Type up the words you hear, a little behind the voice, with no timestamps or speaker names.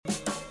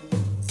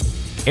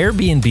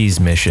Airbnb's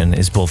mission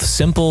is both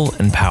simple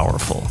and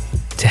powerful,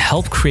 to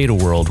help create a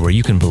world where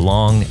you can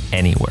belong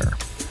anywhere.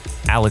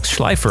 Alex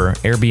Schleifer,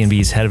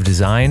 Airbnb's head of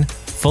design,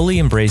 fully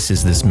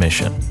embraces this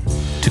mission.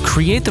 To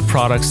create the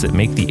products that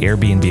make the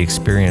Airbnb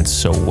experience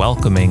so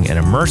welcoming and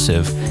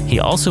immersive,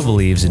 he also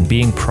believes in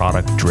being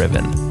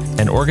product-driven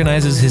and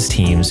organizes his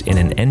teams in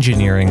an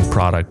engineering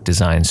product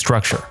design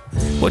structure,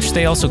 which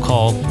they also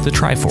call the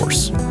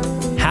Triforce.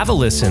 Have a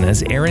listen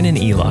as Aaron and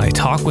Eli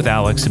talk with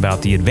Alex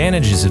about the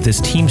advantages of this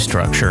team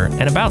structure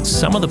and about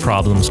some of the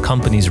problems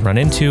companies run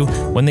into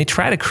when they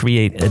try to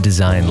create a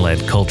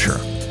design-led culture.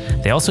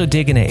 They also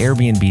dig into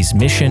Airbnb's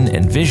mission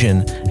and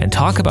vision and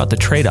talk about the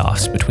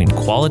trade-offs between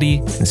quality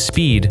and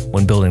speed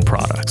when building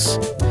products.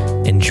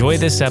 Enjoy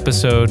this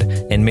episode,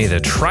 and may the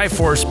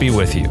Triforce be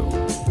with you.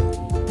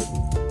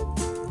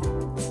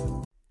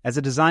 As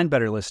a Design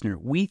Better listener,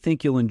 we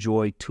think you'll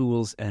enjoy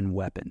Tools and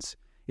Weapons.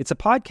 It's a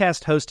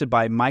podcast hosted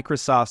by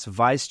Microsoft's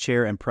Vice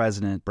Chair and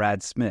President,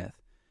 Brad Smith.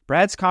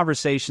 Brad's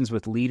conversations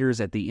with leaders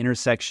at the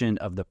intersection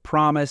of the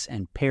promise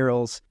and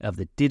perils of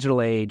the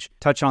digital age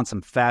touch on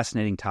some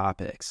fascinating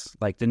topics,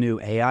 like the new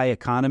AI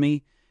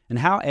economy and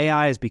how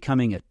AI is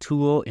becoming a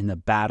tool in the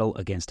battle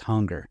against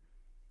hunger.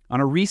 On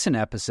a recent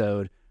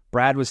episode,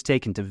 Brad was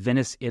taken to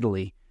Venice,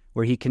 Italy,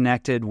 where he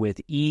connected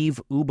with Yves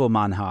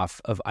Ubelmannhoff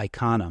of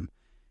Iconum.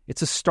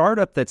 It's a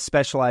startup that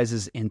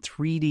specializes in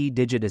 3D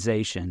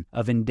digitization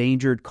of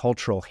endangered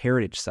cultural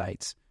heritage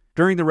sites.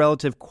 During the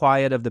relative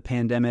quiet of the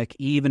pandemic,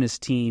 Yves and his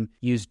team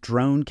used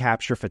drone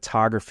capture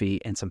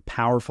photography and some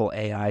powerful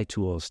AI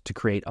tools to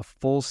create a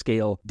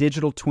full-scale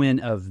digital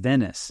twin of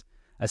Venice,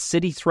 a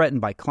city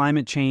threatened by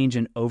climate change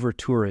and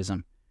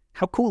over-tourism.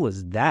 How cool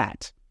is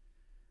that?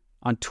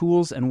 On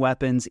Tools and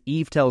Weapons,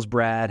 Yves tells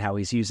Brad how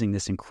he's using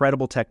this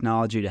incredible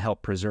technology to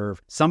help preserve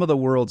some of the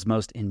world's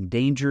most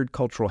endangered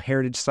cultural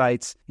heritage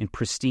sites in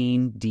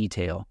pristine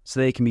detail so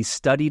they can be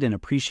studied and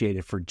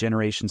appreciated for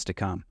generations to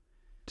come.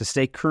 To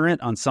stay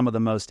current on some of the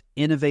most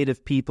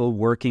innovative people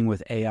working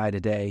with AI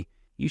today,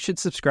 you should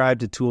subscribe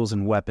to Tools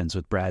and Weapons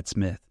with Brad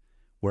Smith,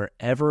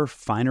 wherever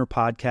finer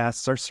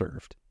podcasts are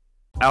served.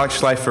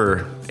 Alex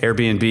Schleifer,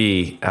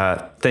 Airbnb,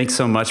 thanks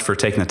so much for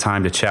taking the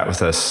time to chat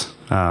with us.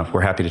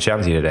 We're happy to chat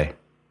with you today.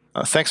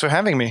 Thanks for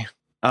having me.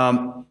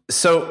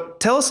 So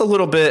tell us a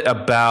little bit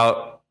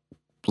about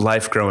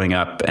life growing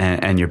up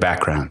and your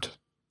background.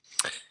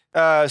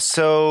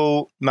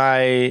 So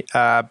my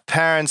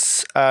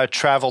parents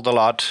traveled a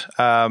lot,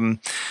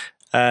 and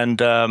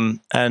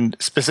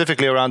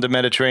specifically around the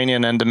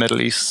Mediterranean and the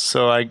Middle East.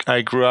 So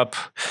I grew up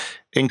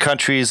in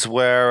countries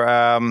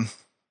where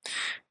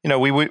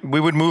we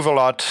would move a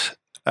lot,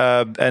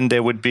 and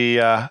there would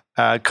be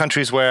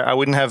countries where I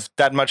wouldn't have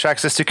that much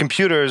access to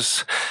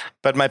computers,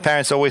 but my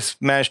parents always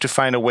managed to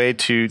find a way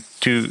to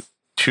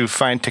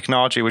find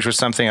technology, which was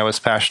something I was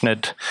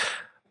passionate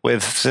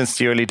with since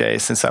the early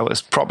days. Since I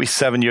was probably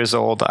 7 years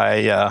old,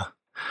 I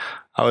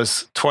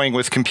was toying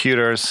with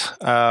computers,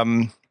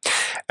 and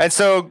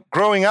so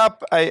growing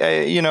up,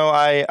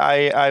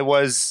 I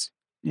was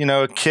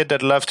a kid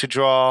that loved to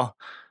draw,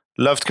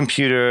 loved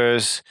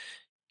computers,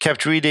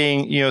 kept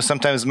reading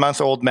sometimes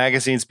month-old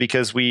magazines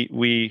because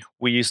we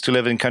used to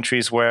live in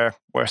countries where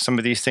some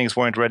of these things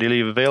weren't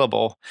readily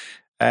available,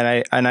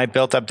 and I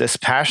built up this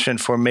passion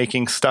for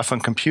making stuff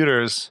on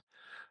computers.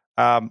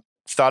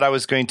 Thought I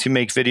was going to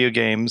make video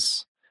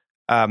games.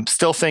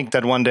 Still think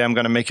that one day I'm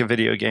going to make a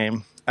video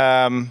game.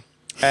 And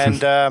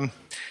then,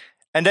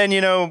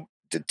 I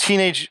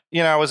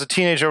was a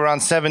teenager around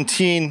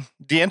 17.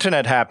 The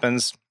internet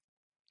happens.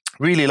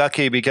 Really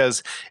lucky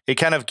because it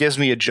kind of gives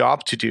me a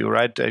job to do,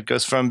 right? It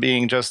goes from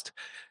being just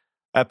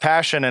a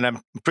passion, and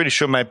I'm pretty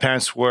sure my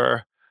parents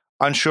were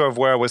unsure of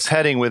where I was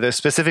heading with this,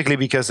 specifically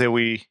because I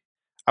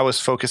was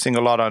focusing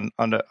a lot on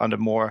the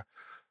more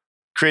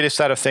creative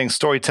side of things,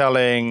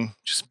 storytelling,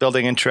 just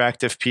building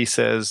interactive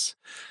pieces,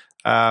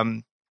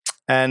 and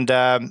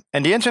the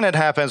internet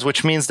happens,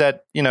 which means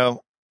that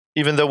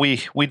even though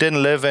we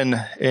didn't live in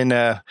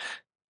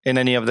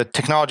any of the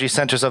technology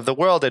centers of the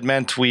world, it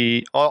meant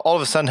we all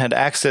of a sudden had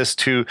access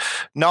to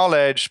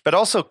knowledge, but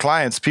also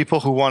clients, people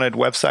who wanted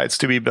websites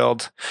to be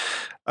built,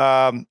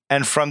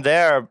 and from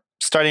there,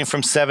 starting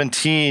from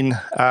 17,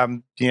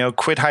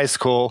 quit high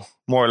school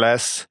more or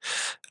less.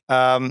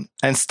 And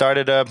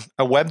started a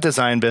web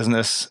design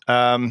business.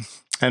 And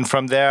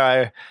from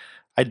there,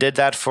 I did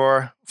that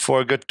for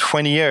a good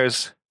 20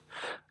 years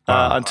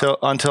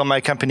until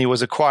my company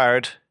was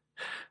acquired.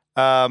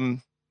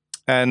 And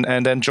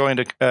then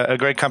joined a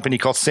great company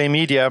called Say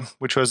Media,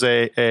 which was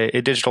a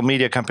digital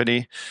media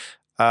company.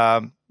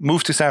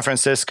 Moved to San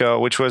Francisco,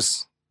 which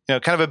was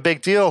kind of a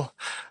big deal,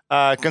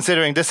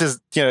 considering this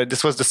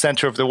was the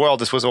center of the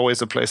world. This was always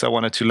the place I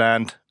wanted to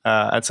land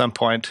at some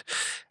point.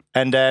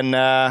 And then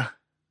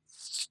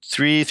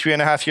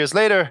 3.5 years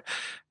later,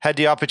 had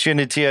the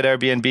opportunity at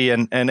Airbnb,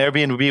 and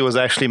Airbnb was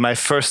actually my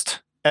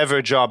first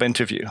ever job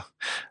interview,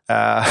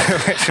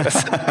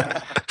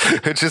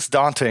 which is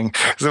daunting.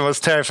 It's the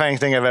most terrifying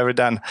thing I've ever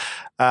done.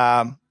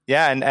 And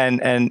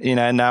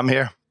now I'm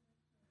here.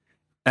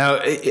 Now,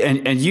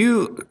 and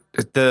you,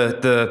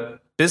 the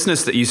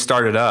business that you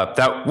started up,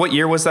 what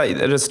year was that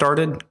it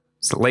started?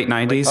 It's the late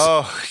 90s?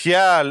 Oh,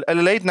 yeah,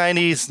 late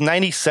 90s,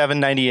 97,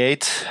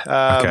 98.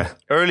 Okay.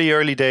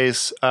 Early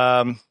days,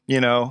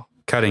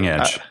 Cutting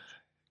edge.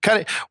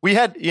 We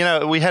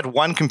had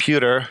one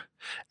computer,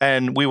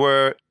 and we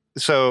were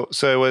so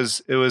it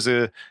was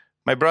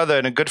my brother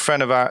and a good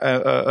friend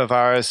of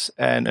ours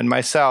and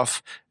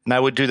myself, and I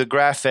would do the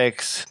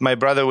graphics. My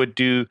brother would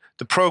do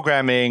the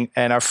programming,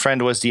 and our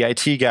friend was the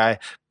IT guy.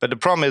 But the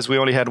problem is we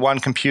only had one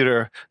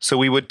computer, so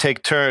we would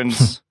take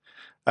turns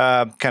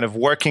kind of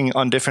working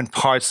on different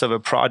parts of a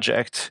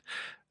project.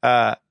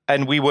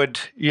 And we would,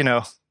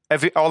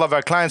 all of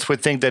our clients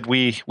would think that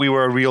we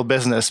were a real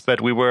business,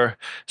 but we were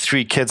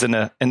three kids in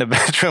a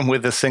bedroom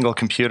with a single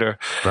computer.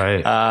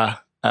 Right.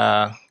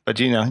 But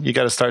you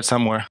got to start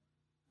somewhere.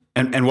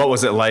 And what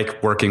was it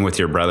like working with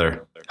your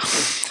brother?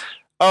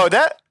 Oh,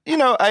 that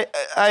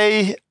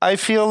I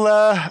feel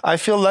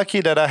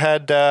lucky that I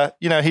had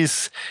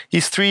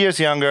he's 3 years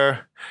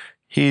younger.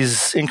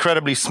 He's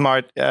incredibly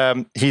smart.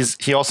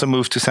 He also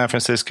moved to San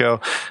Francisco.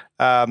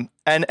 And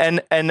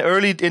in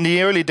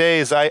the early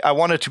days, I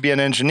wanted to be an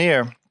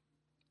engineer,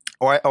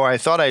 or I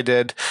thought I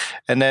did.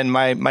 And then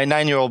my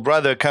 9-year-old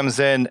brother comes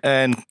in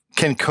and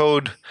can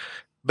code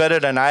better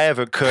than I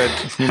ever could.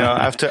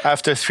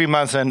 After 3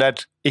 months, and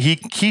that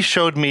he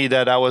showed me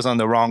that I was on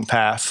the wrong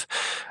path.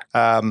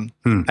 And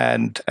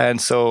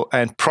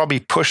probably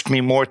pushed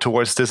me more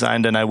towards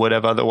design than I would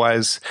have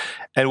otherwise.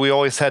 And we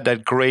always had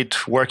that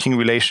great working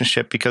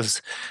relationship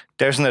because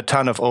there isn't a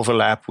ton of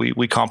overlap.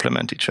 We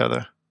complement each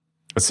other.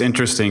 It's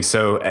interesting.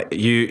 So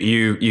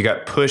you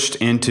got pushed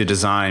into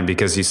design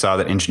because you saw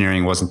that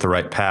engineering wasn't the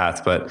right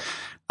path. But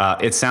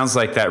it sounds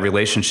like that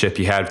relationship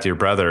you had with your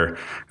brother,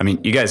 I mean,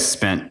 you guys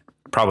spent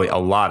probably a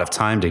lot of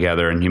time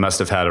together, and you must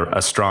have had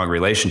a strong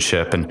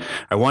relationship. And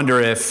I wonder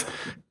if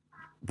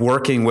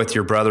working with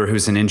your brother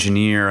who's an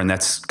engineer, and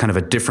that's kind of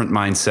a different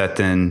mindset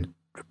than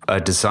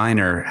a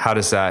designer, how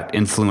does that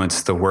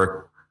influence the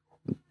work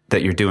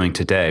that you're doing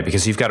today?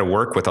 Because you've got to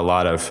work with a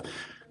lot of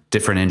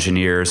different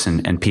engineers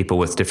and people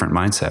with different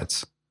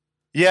mindsets.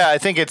 Yeah, I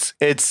think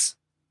it's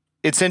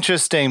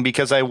interesting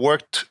because I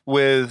worked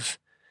with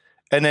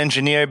an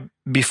engineer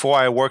before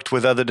I worked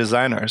with other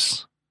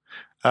designers.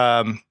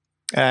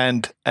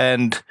 And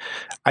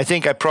I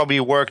think I probably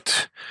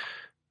worked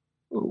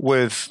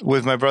with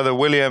my brother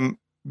William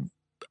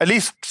at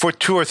least for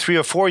 2 or 3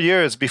 or 4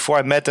 years before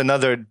I met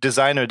another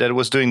designer that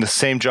was doing the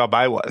same job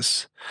I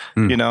was.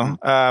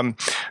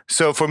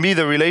 So for me,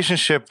 the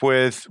relationship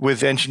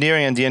with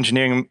engineering and the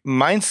engineering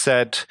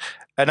mindset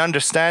and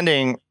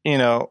understanding,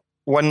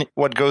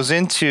 what goes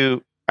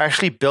into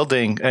actually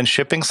building and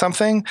shipping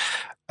something,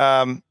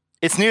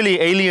 it's nearly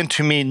alien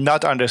to me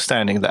not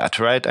understanding that,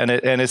 right? And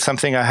it's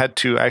something I had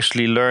to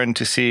actually learn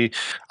to see.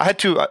 I had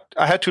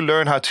to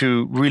learn how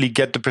to really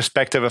get the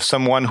perspective of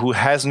someone who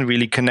hasn't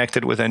really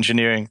connected with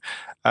engineering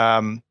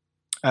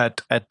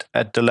at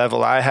the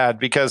level I had.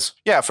 Because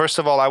first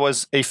of all, I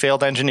was a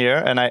failed engineer,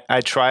 and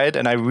I tried,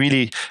 and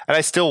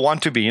I still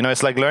want to be.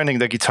 It's like learning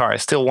the guitar. I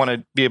still want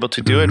to be able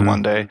to do it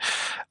one day.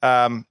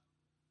 And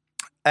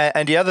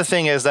the other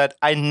thing is that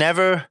I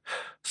never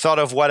thought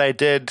of what I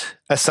did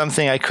as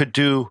something I could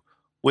do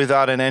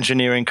without an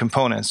engineering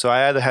component. So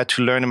I either had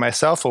to learn it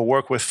myself or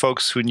work with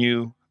folks who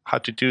knew how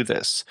to do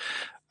this.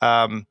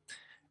 And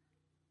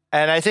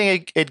I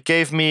think it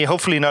gave me,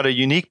 hopefully not a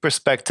unique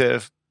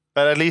perspective,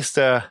 but at least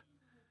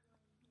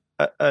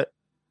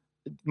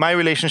my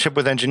relationship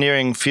with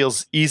engineering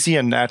feels easy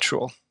and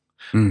natural.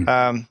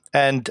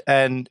 And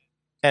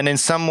in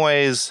some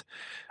ways,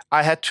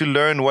 I had to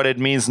learn what it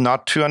means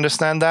not to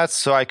understand that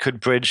so I could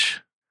bridge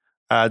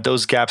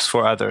those gaps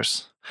for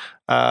others.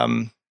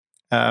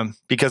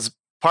 Because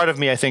part of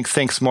me, I think,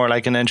 thinks more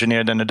like an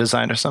engineer than a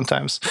designer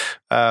sometimes.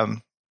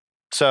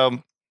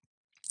 So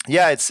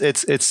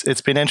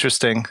it's been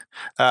interesting,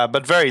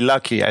 but very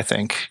lucky, I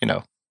think,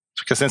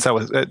 because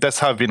that's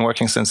how I've been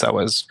working since I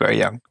was very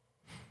young.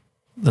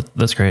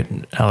 That's great,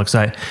 Alex.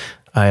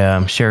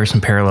 I share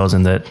some parallels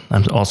in that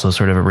I'm also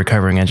sort of a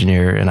recovering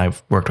engineer, and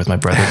I've worked with my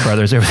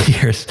brothers over the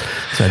years.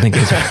 So I think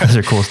those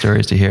are cool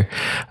stories to hear.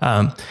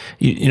 A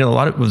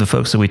lot of the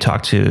folks that we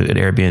talk to at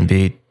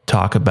Airbnb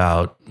talk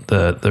about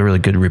the really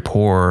good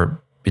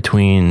rapport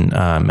between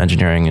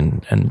engineering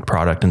and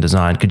product and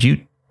design. Could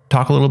you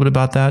talk a little bit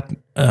about that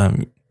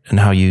and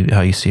how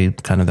you see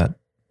kind of that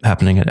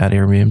happening at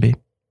Airbnb?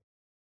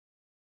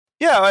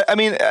 Yeah, I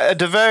mean,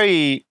 at a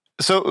very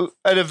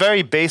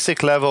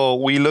basic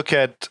level, we look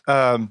at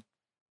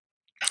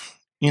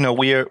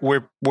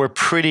we're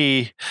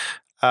pretty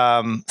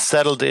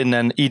settled in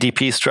an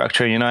EDP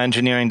structure.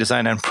 Engineering,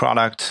 design, and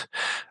product.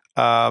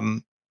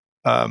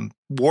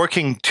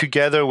 Working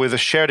together with a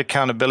shared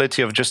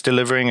accountability of just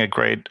delivering a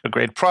great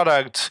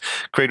product,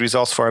 great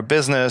results for our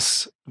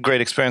business, great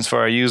experience for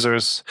our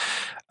users.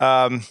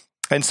 And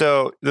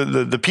so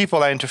the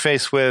people I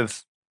interface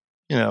with,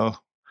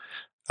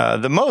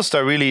 the most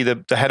are really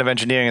the head of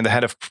engineering and the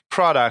head of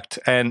product,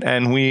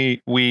 and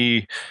we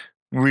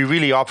we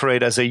really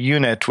operate as a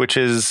unit, which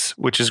is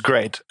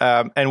great.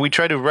 And we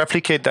try to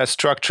replicate that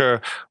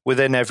structure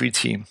within every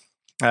team.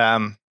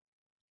 And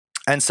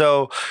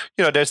so,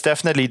 there's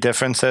definitely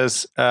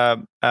differences.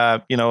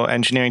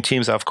 Engineering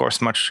teams are, of course,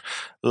 much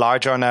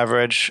larger on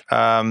average.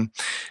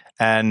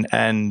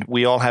 And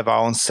we all have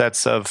our own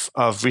sets of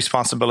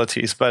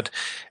responsibilities. But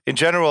in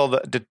general,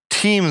 the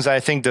teams, I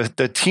think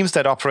the teams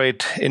that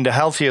operate in the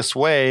healthiest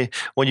way,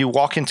 when you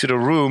walk into the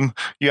room,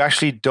 you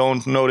actually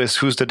don't notice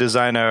who's the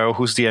designer or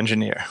who's the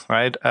engineer,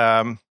 right?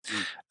 And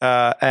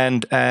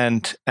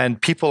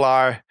people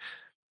are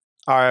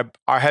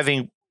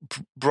having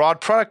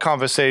broad product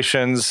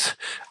conversations,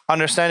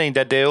 understanding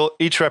that they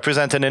each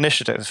represent an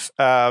initiative,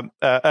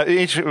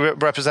 each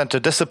represent a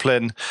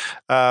discipline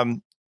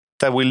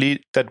that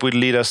would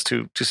lead us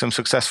to some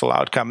successful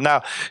outcome.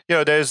 Now,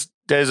 there's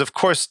of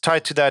course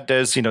tied to that.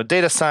 There's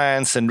data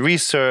science and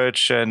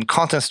research and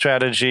content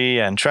strategy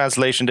and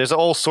translation. There's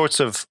all sorts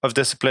of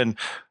discipline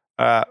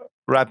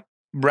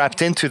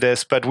wrapped into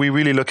this, but we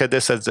really look at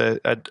this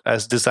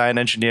as design,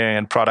 engineering,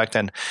 and product.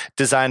 And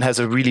design has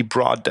a really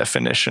broad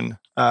definition.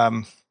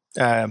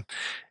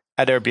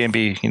 At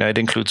Airbnb, it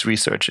includes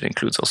research, it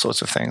includes all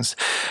sorts of things.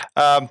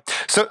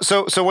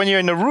 So when you're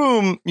in the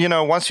room,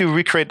 once you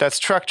recreate that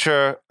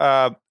structure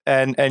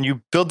and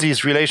you build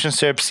these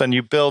relationships and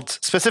you build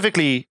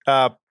specifically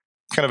kind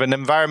of an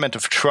environment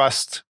of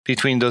trust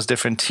between those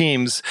different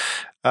teams,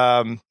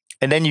 and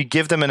then you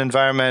give them an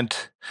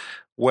environment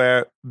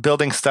where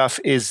building stuff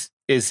is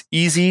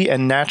easy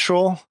and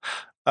natural.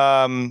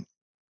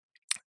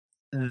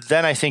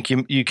 Then I think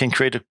you can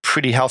create a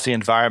pretty healthy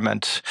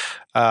environment,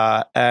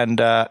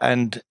 and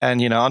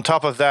on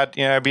top of that,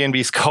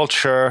 Airbnb's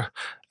culture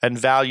and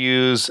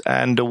values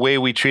and the way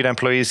we treat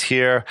employees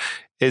here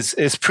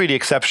is pretty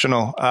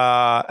exceptional,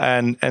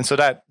 and so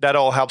that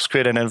all helps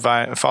create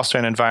foster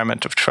an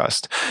environment of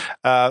trust.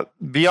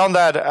 Beyond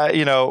that,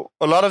 a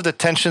lot of the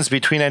tensions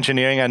between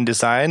engineering and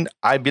design,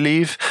 I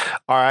believe,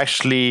 are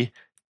actually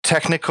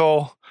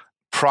technical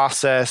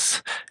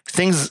process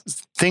things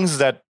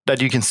that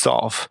you can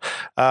solve.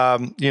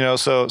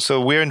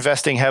 So we're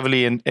investing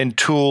heavily in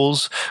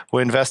tools.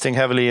 We're investing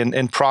heavily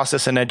in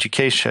process and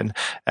education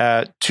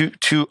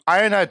to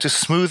iron out, to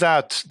smooth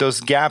out those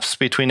gaps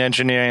between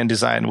engineering and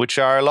design, which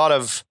are a lot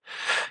of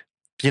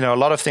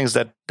things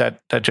that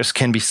just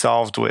can be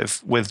solved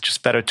with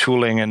just better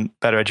tooling and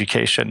better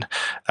education.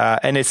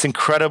 And it's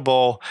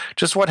incredible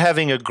just what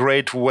having a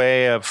great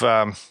way of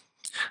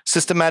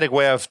systematic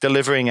way of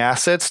delivering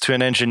assets to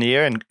an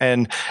engineer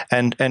and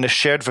a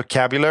shared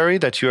vocabulary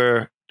that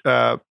you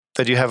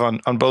have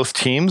on both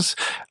teams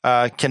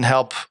can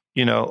help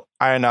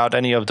iron out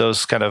any of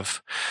those kind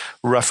of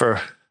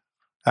rougher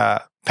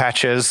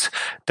patches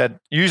that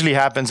usually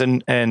happens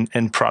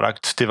in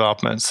product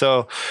development.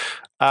 So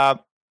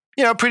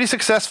pretty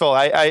successful.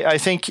 I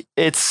think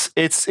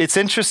it's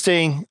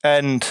interesting,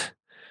 and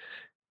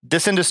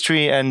this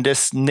industry and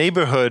this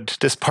neighborhood,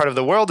 this part of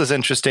the world is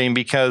interesting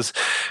because,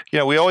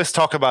 we always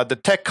talk about the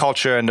tech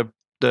culture and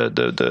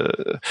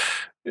the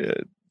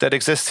that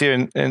exists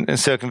here in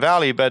Silicon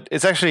Valley, but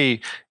it's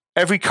actually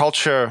every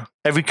culture,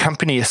 every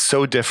company is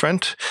so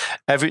different.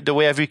 The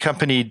way every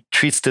company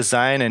treats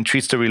design and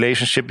treats the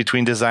relationship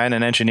between design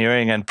and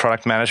engineering and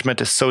product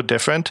management is so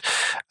different.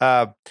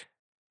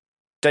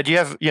 That you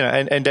have,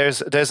 and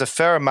there's a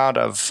fair amount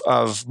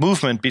of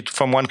movement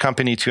from one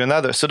company to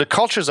another. So the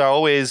cultures are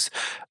always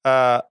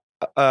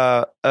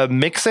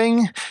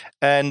mixing,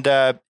 and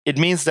it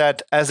means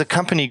that as a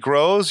company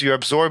grows, you're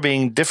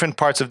absorbing different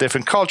parts of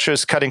different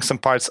cultures, cutting some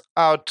parts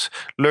out,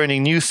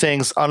 learning new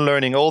things,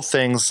 unlearning old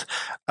things,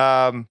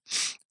 and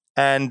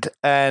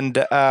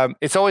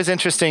it's always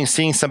interesting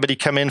seeing somebody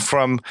come in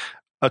from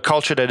a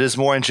culture that is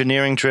more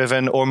engineering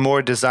driven or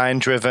more design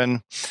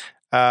driven.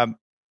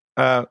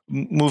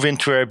 Move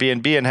into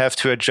Airbnb and have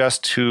to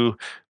adjust to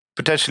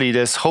potentially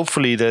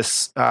hopefully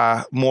this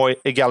more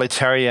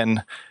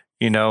egalitarian,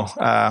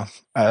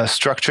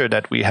 structure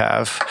that we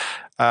have,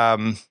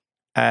 and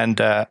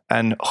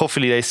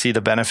hopefully they see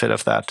the benefit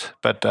of that.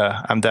 But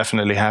I'm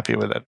definitely happy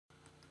with it.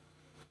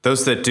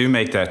 Those that do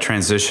make that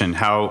transition,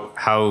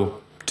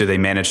 how do they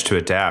manage to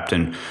adapt,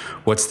 and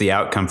what's the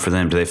outcome for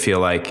them? Do they feel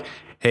like,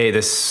 hey,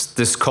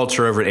 this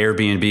culture over at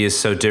Airbnb is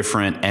so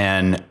different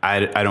and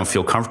I don't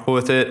feel comfortable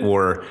with it?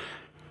 Or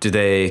do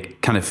they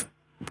kind of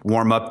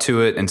warm up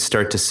to it and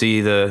start to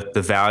see the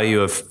value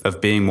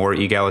of being more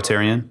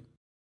egalitarian?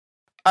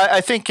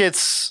 I think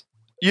it's,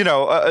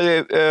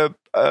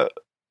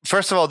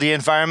 first of all, the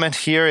environment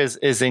here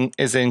is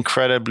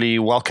incredibly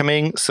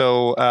welcoming.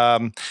 So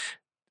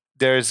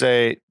there's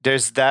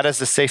that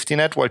as a safety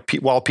net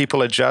while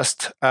people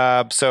adjust.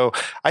 So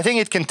I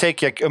think it can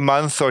take like a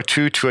month or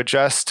two to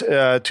adjust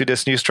to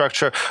this new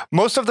structure.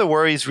 Most of the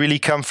worries really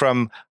come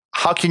from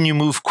how can you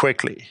move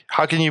quickly?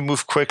 How can you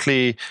move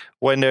quickly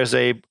when there's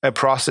a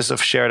process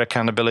of shared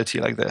accountability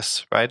like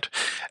this, right?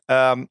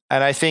 And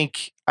I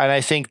think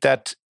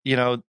that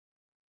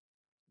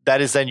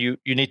that is then you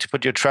need to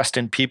put your trust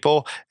in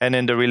people and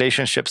in the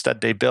relationships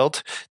that they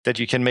built, that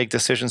you can make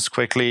decisions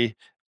quickly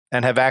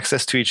have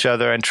access to each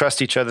other and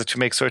trust each other to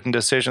make certain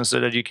decisions so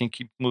that you can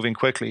keep moving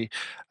quickly.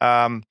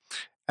 And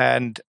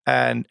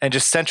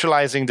just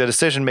centralizing the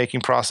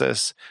decision-making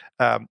process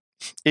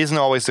isn't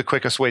always the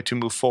quickest way to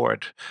move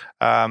forward.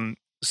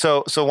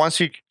 So once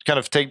you kind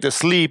of take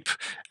this leap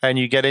and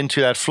you get into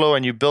that flow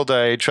and you build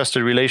a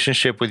trusted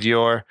relationship with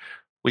your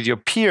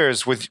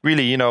peers, with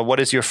really, what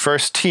is your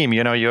first team,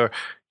 your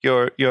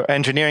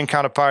engineering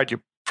counterpart,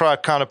 your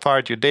product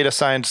counterpart, your data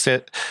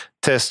scientist,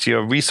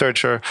 your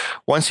researcher.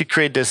 Once you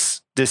create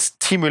this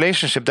team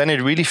relationship, then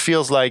it really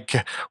feels like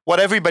what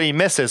everybody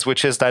misses,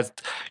 which is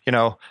that,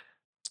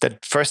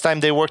 that first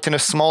time they worked in a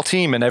small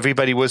team and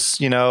everybody was,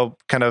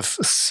 kind of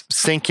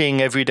syncing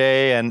every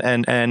day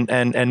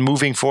and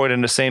moving forward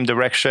in the same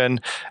direction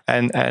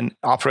and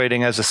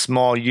operating as a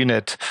small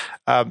unit.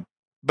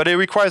 But it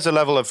requires a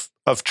level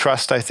of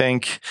trust, I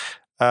think.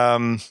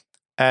 And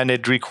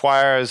it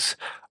requires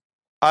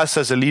us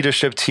as a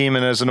leadership team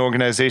and as an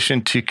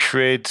organization to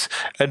create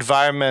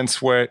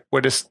environments where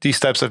these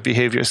types of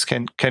behaviors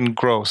can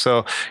grow.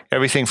 So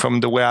everything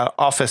from the way our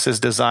office is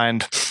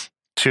designed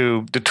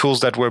to the tools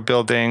that we're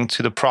building,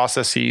 to the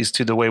processes,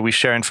 to the way we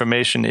share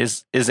information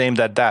is aimed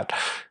at that.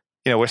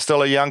 We're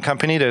still a young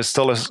company. There's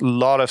still a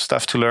lot of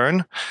stuff to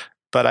learn,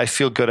 but I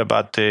feel good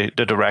about the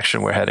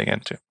direction we're heading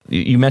into.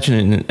 You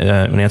mentioned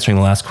in answering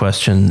the last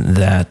question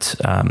that,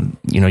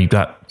 you've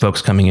got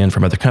folks coming in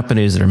from other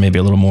companies that are maybe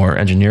a little more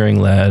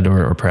engineering-led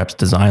or perhaps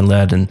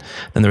design-led. And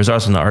then there was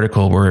also an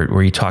article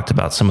where you talked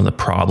about some of the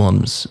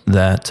problems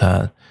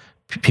that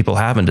people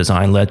have in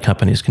design-led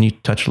companies. Can you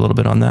touch a little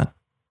bit on that?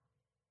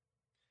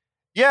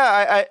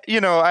 Yeah,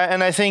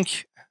 I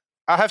think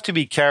I have to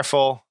be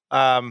careful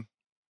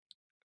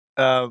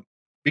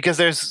because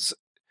there's,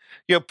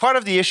 part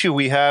of the issue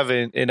we have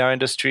in our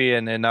industry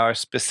and in our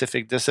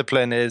specific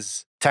discipline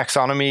is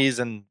taxonomies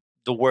and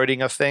the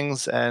wording of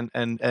things and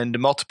the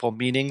multiple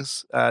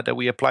meanings that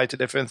we apply to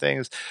different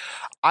things.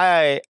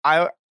 I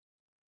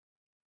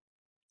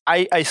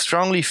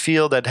strongly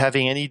feel that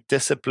having any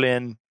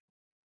discipline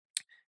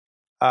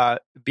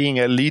being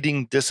a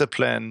leading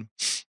discipline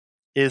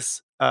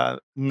is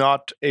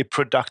not a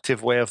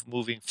productive way of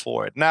moving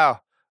forward.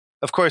 Now,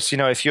 of course,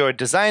 if you're a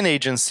design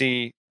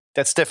agency,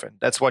 that's different.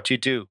 That's what you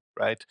do,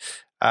 right?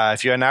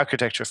 If you're an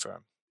architecture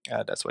firm,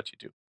 that's what you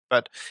do.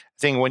 But I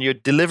think when you're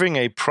delivering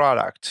a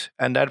product,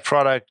 and that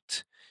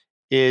product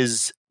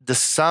is the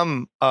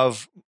sum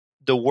of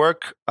the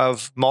work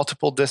of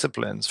multiple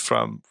disciplines,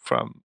 from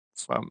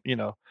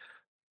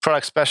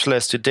product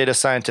specialists to data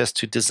scientists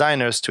to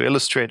designers to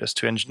illustrators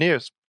to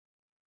engineers,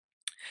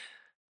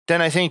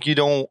 then I think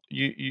you're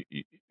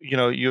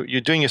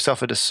doing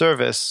yourself a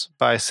disservice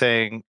by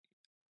saying,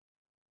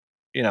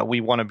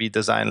 we want to be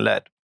design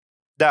led.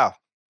 Now,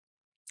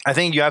 I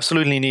think you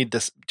absolutely need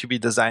this to be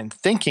design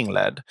thinking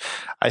led.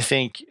 I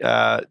think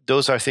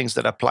those are things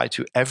that apply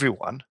to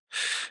everyone.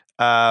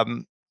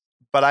 But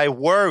I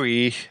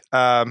worry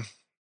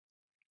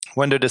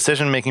when the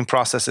decision making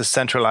process is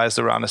centralized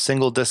around a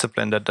single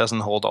discipline that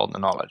doesn't hold all the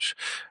knowledge.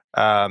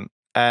 And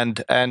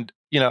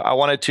I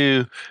wanted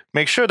to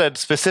make sure that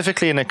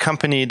specifically in a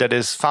company that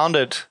is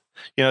founded,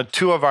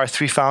 2 of our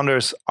 3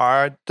 founders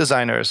are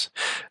designers.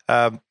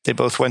 They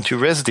both went to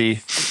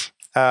RISD.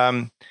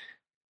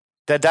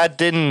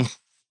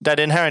 That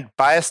inherent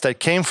bias that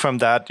came from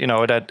that,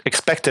 that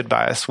expected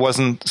bias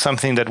wasn't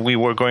something that we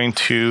were going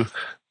to,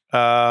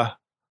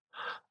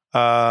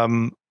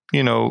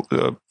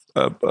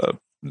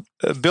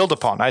 build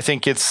upon. I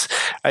think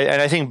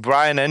I think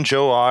Brian and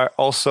Joe are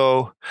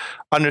also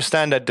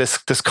understand that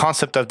this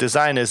concept of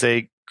design is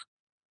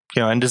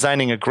and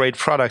designing a great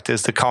product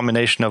is the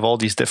combination of all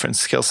these different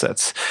skill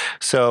sets.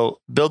 So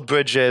build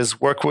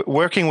bridges,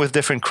 working with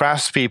different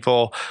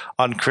craftspeople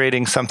on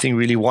creating something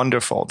really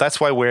wonderful. That's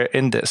why we're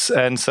in this.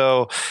 And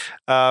so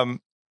I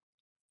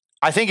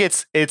think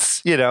it's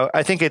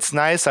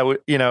nice.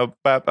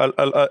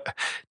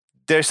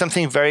 There's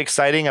something very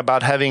exciting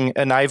about having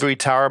an ivory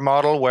tower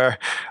model where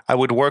I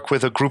would work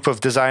with a group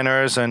of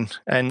designers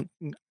and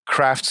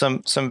craft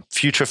some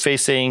future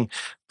facing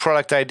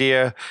product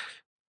idea.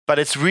 But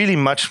it's really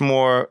much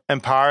more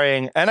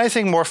empowering and I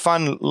think more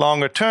fun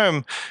longer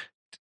term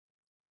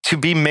to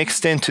be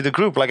mixed into the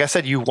group. Like I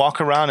said, you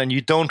walk around and you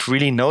don't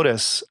really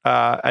notice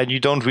and you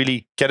don't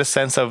really get a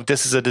sense of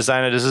this is a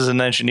designer, this is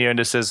an engineer, and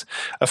this is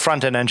a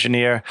front-end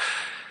engineer.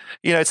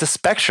 It's a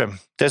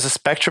spectrum. There's a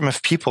spectrum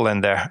of people in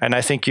there. And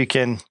I think you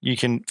can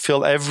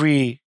fill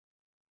every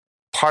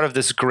part of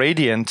this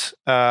gradient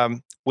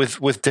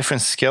with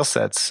different skill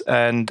sets,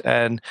 and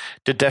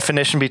the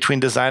definition between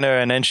designer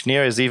and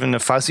engineer is even a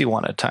fuzzy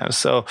one at times.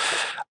 So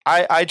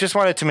I just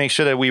wanted to make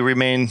sure that we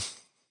remain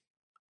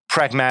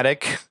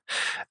pragmatic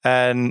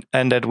and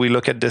that we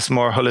look at this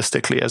more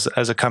holistically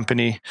as a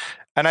company.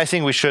 And I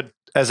think we should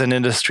as an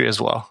industry as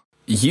well.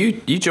 You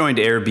joined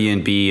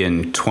Airbnb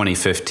in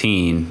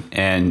 2015,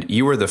 and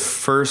you were the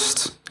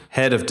first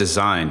head of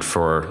design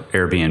for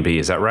Airbnb.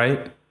 Is that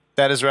right?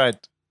 That is right.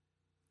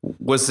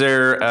 Was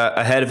there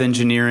a head of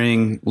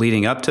engineering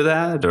leading up to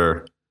that,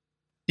 or?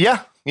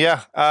 Yeah.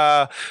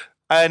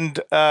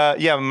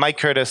 Mike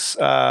Curtis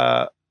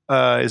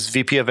is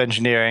VP of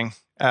engineering,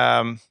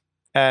 and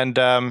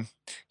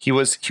he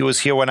was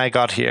here when I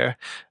got here,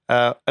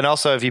 and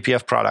also a VP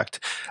of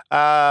product.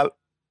 I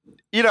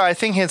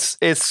think it's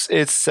a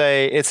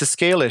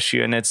scale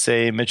issue, and it's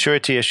a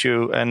maturity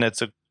issue, and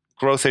it's a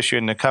growth issue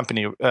in the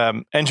company.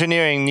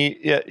 Engineering,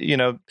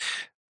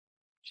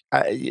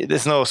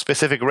 there's no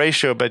specific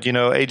ratio, but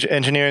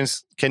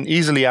engineers can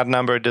easily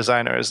outnumber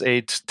designers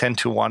 10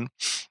 to 1.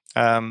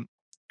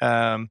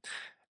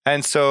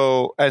 And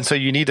so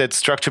you need that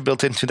structure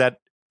built into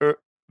that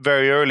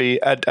very early.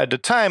 At the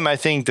time, I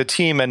think the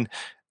team and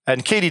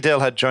Katie Dale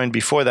had joined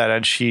before that,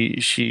 and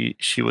she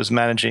was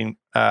managing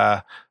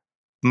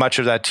much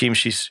of that team.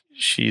 She's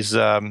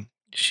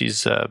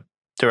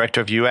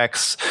director of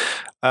UX,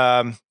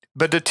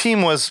 but the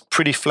team was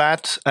pretty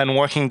flat and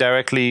working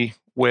directly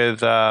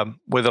with a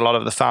lot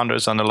of the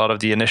founders on a lot of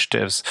the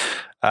initiatives,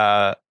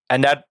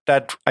 and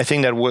that I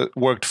think that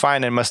worked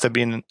fine and must have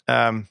been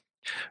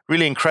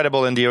really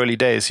incredible in the early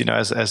days.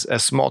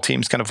 As small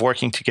teams kind of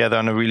working together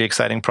on a really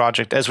exciting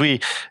project. As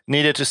we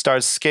needed to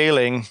start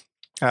scaling,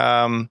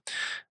 we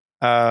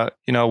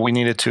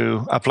needed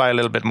to apply a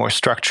little bit more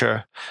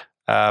structure,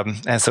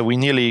 and so we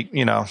nearly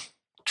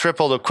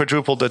tripled or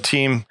quadrupled the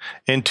team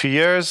in 2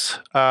 years,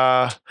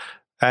 and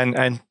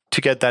to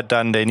get that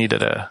done, they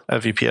needed a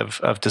VP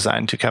of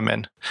design to come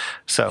in.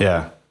 So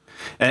yeah,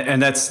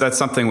 and that's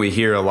something we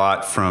hear a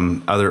lot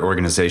from other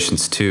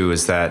organizations too.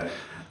 Is that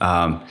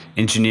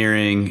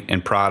engineering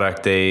and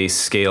product, they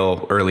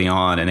scale early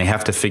on, and they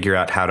have to figure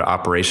out how to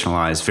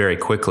operationalize very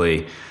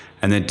quickly.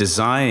 And then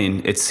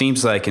design, it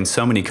seems like in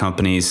so many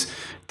companies,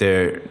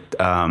 they're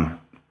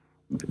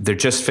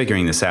just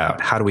figuring this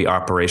out. How do we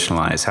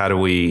operationalize? How do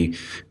we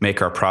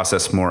make our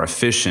process more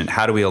efficient?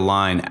 How do we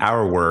align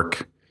our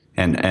work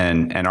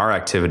and our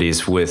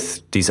activities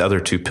with these other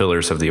two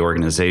pillars of the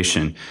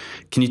organization?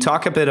 Can you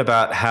talk a bit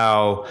about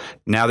how,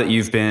 now that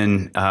you've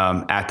been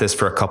at this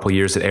for a couple of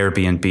years at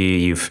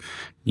Airbnb,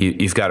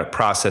 you've got a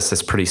process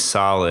that's pretty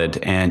solid,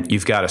 and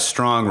you've got a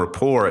strong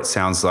rapport, it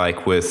sounds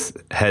like, with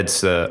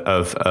heads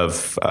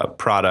of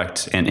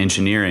product and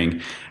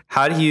engineering.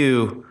 How do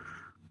you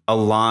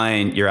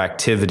align your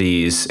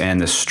activities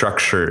and the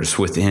structures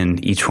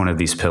within each one of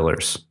these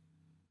pillars?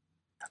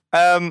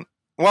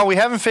 Well, we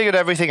haven't figured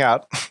everything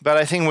out, but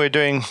I think we're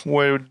doing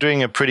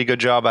a pretty good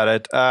job at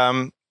it.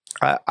 I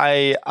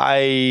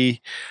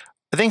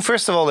think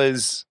first of all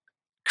is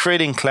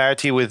creating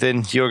clarity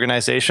within the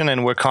organization,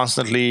 and we're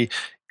constantly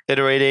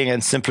iterating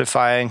and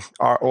simplifying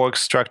our org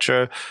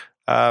structure,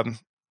 so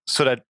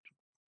that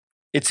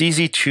it's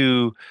easy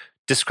to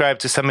describe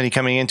to somebody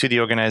coming into the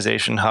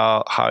organization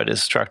how it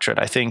is structured.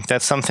 I think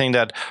that's something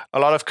that a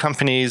lot of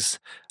companies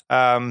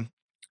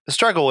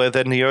struggle with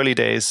in the early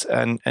days,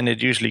 and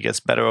it usually gets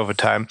better over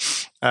time.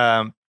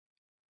 I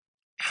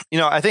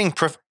think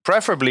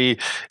preferably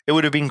it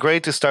would have been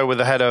great to start with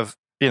a head of,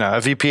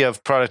 a VP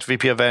of product,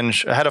 VP of eng,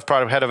 a head of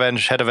product, head of eng,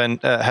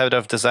 head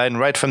of design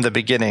right from the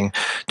beginning,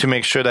 to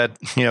make sure that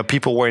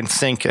people were in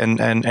sync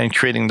and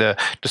creating the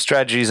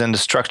strategies and the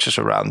structures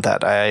around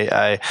that.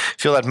 I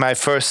feel that my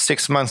first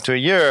 6 months to a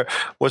year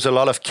was a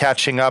lot of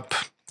catching up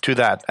to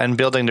that and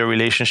building the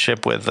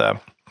relationship with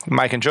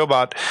Mike and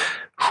Jobot,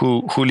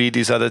 who lead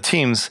these other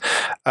teams.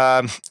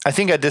 I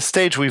think at this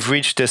stage we've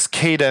reached this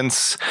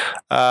cadence.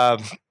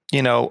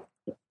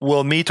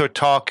 We'll meet or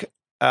talk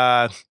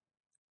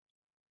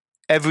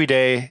every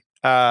day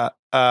at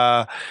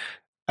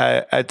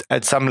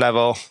some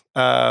level.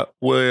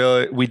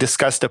 We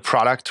discuss the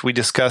product, we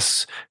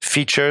discuss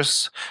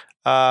features,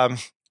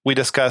 we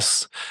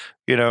discuss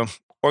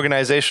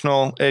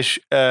organizational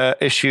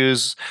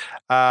issues,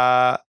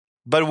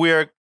 but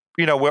we're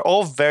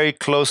all very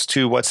close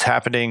to what's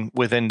happening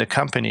within the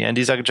company, and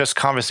these are just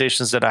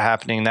conversations that are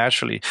happening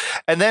naturally.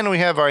 And then we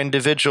have our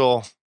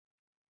individual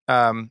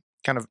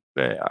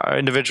our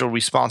individual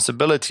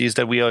responsibilities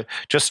that we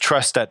just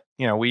trust that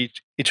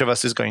each of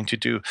us is going to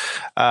do.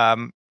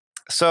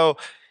 So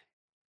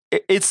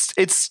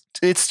it's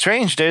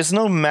strange. There's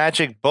no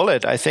magic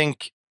bullet. I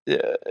think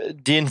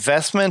the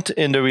investment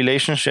in the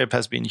relationship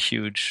has been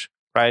huge,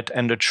 right?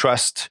 And the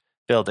trust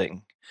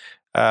building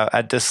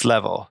at this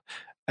level,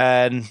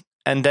 and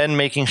then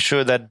making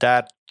sure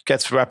that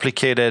gets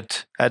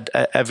replicated at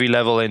every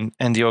level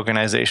in the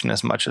organization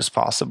as much as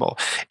possible.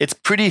 It's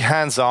pretty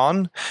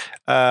hands-on.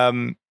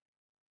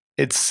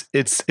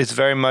 It's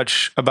very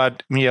much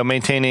about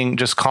maintaining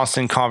just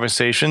constant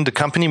conversation. The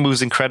company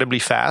moves incredibly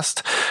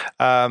fast,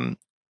 and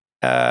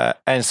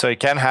so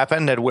it can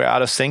happen that we're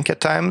out of sync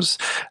at times.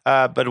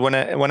 But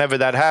whenever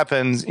that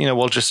happens,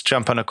 we'll just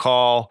jump on a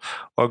call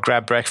or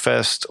grab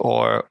breakfast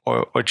or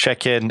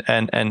check in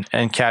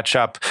and catch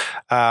up.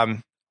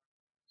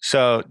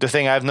 So the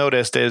thing I've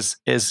noticed is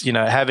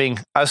having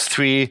us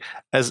three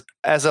as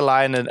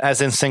aligned and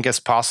as in sync as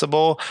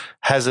possible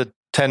has a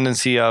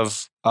tendency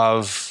of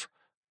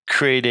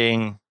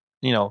creating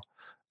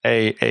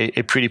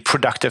a pretty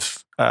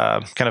productive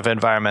kind of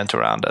environment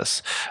around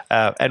us.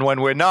 And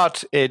when we're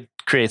not, it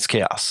creates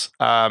chaos.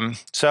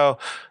 So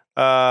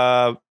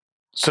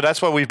so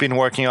that's what we've been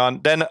working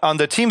on. Then on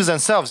the teams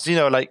themselves,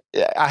 like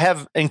I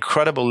have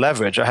incredible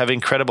leverage. I have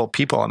incredible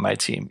people on my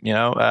team,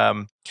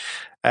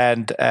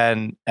 and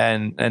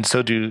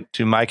so do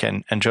Mike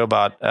and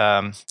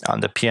Jobot on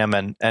the PM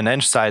and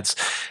Eng sides.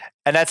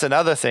 And that's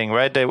another thing,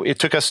 right? It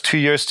took us 2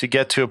 years to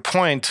get to a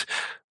point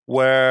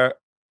where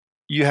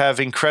you have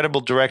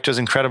incredible directors,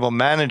 incredible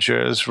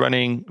managers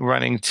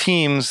running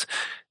teams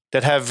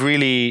that have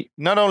really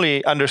not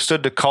only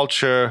understood the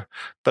culture,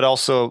 but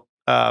also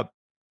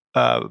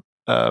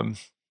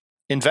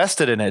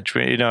invested in it,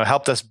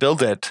 helped us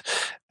build it.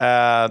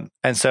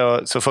 And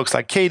so folks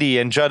like Katie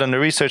and Judd on the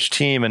research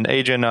team, and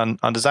Adrian on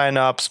design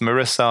ops,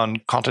 Marissa on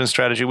content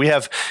strategy, we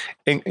have,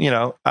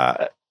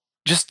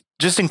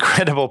 just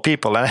incredible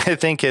people. And I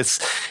think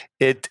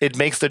it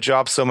makes the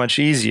job so much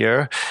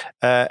easier.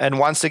 And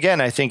once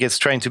again, I think it's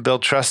trying to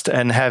build trust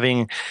and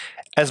having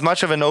as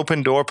much of an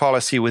open door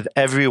policy with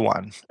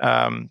everyone,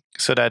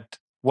 so that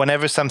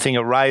whenever something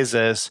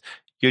arises,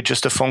 you're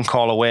just a phone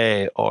call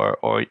away,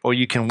 or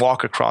you can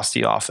walk across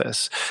the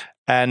office.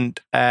 And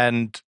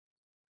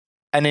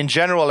in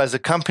general, as a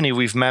company,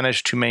 we've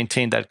managed to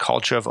maintain that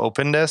culture of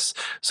openness.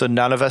 So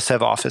none of us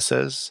have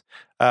offices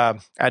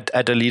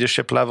at the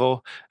leadership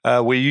level.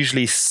 We're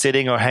usually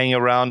sitting or hanging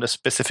around a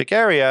specific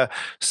area.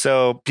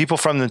 So people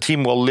from the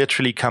team will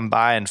literally come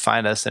by and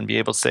find us and be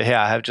able to say, hey,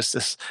 I have just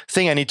this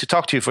thing I need to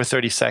talk to you for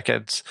 30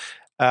 seconds.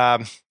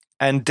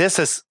 And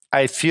this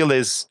I feel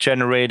is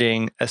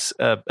generating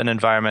an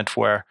environment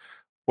where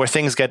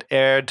things get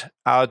aired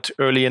out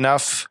early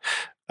enough,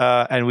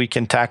 and we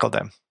can tackle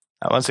them.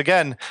 Once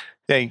again,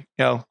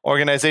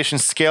 organization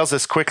scales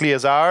as quickly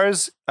as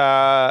ours.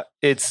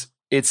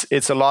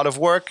 It's a lot of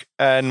work,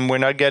 and we're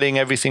not getting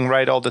everything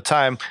right all the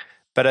time.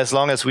 But as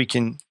long as we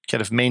can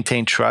kind of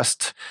maintain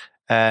trust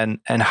and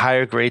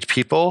hire great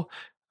people,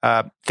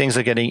 things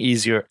are getting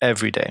easier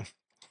every day.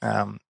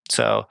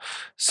 So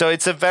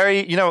it's a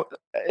very,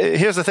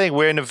 here's the thing,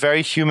 we're in a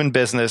very human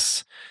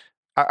business.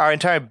 Our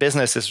entire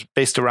business is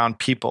based around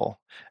people,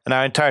 and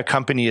our entire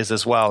company is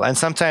as well. And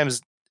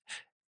sometimes,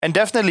 and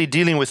definitely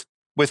dealing with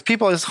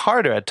people is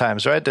harder at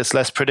times, right? It's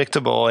less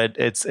predictable.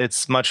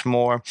 It's much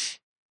more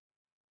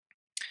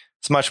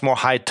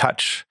high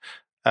touch,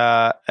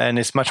 and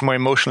it's much more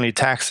emotionally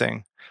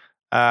taxing.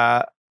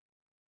 But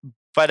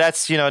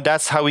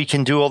that's how we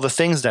can do all the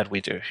things that we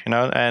do,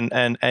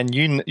 and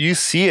you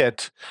see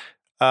it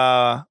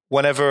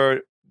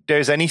whenever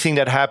there's anything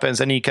that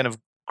happens, any kind of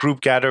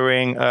group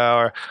gathering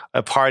or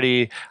a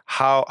party,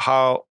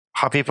 how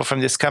people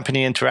from this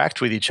company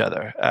interact with each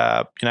other.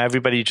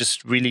 Everybody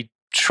just really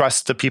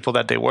trusts the people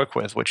that they work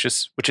with, which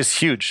is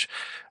huge,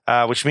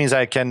 which means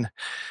I can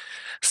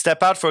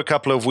step out for a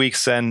couple of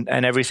weeks and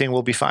everything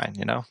will be fine,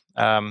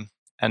 and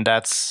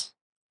I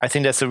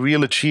think that's a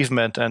real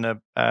achievement and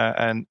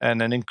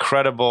an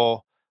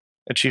incredible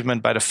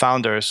achievement by the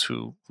founders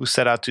who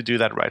set out to do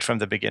that right from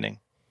the beginning.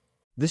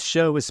 This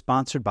show is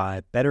sponsored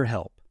by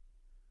BetterHelp.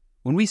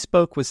 When we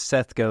spoke with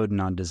Seth Godin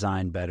on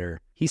Design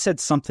Better, he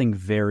said something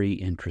very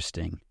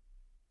interesting.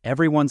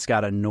 Everyone's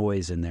got a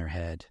noise in their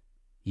head.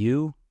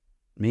 You,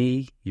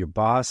 me, your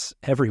boss,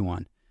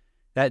 everyone.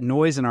 That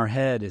noise in our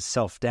head is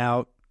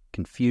self-doubt,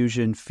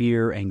 confusion,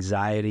 fear,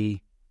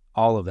 anxiety,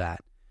 all of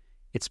that.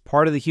 It's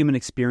part of the human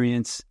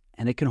experience,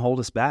 and it can hold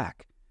us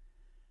back.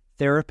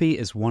 Therapy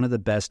is one of the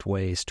best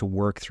ways to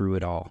work through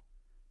it all,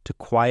 to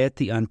quiet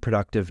the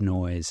unproductive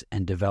noise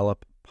and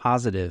develop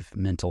positive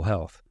mental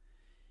health.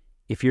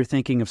 If you're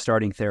thinking of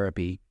starting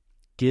therapy,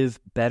 give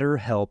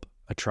BetterHelp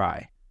a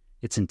try.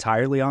 It's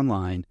entirely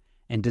online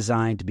and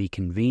designed to be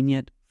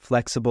convenient,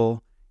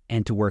 flexible,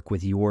 and to work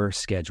with your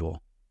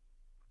schedule.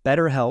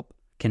 BetterHelp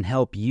can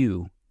help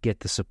you get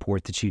the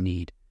support that you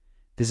need.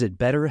 Visit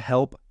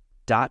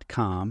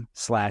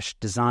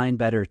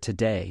BetterHelp.com/designbetter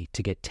today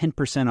to get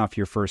 10% off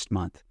your first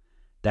month.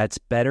 That's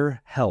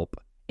BetterHelp,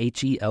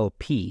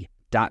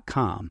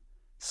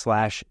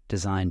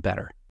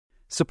 HELP.com/designbetter.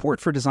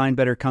 Support for Design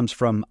Better comes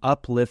from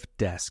Uplift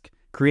Desk,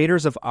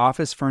 creators of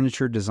office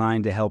furniture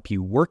designed to help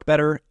you work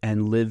better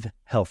and live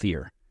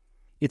healthier.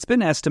 It's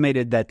been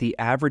estimated that the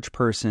average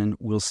person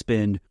will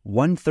spend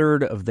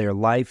 1/3 of their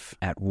life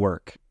at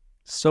work.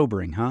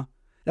 Sobering, huh?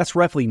 That's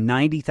roughly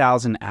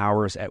 90,000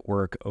 hours at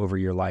work over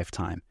your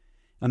lifetime.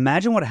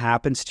 Imagine what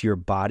happens to your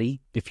body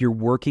if you're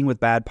working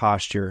with bad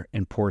posture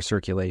and poor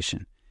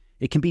circulation.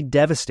 It can be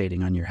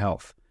devastating on your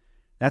health.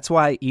 That's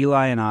why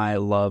Eli and I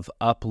love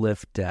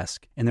Uplift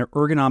Desk and their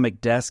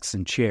ergonomic desks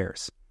and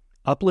chairs.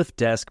 Uplift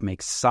Desk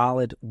makes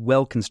solid,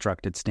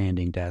 well-constructed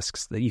standing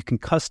desks that you can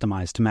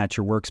customize to match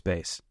your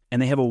workspace.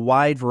 And they have a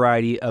wide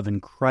variety of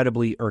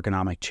incredibly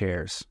ergonomic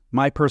chairs.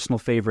 My personal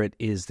favorite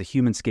is the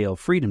Human Scale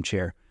Freedom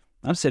Chair.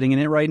 I'm sitting in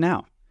it right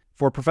now.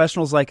 For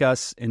professionals like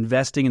us,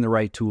 investing in the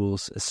right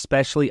tools,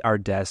 especially our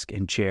desk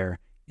and chair,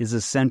 is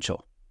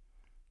essential.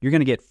 You're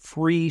going to get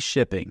free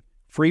shipping,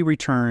 free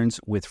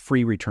returns with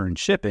free return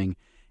shipping,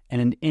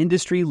 and an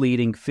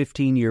industry-leading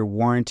 15-year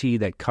warranty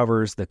that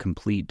covers the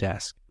complete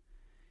desk.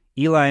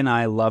 Eli and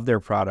I love their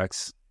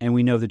products, and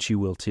we know that you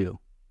will too.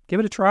 Give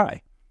it a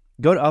try.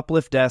 Go to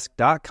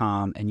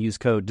upliftdesk.com and use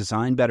code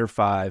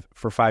DesignBetter5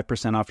 for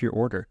 5% off your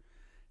order.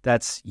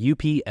 That's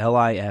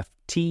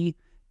UPLIFT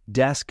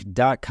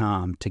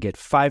desk.com to get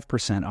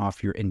 5%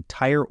 off your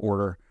entire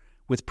order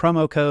with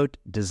promo code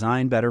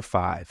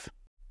DesignBetter5.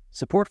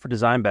 Support for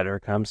Design Better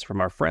comes from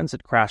our friends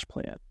at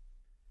CrashPlan.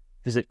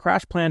 Visit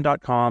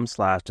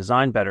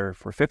crashplan.com/designbetter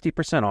for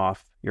 50%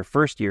 off your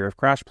first year of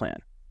CrashPlan.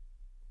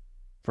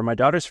 From my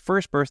daughter's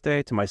first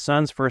birthday to my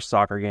son's first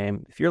soccer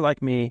game, if you're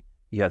like me,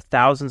 you have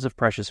thousands of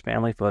precious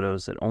family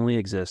photos that only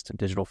exist in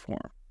digital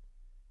form.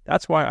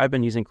 That's why I've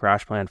been using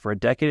CrashPlan for a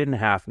decade and a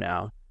half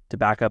now to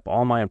back up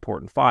all my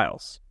important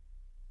files.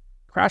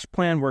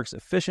 CrashPlan works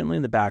efficiently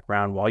in the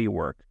background while you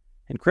work,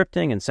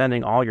 encrypting and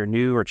sending all your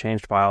new or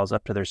changed files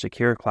up to their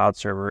secure cloud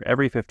server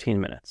every 15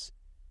 minutes.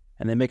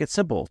 And they make it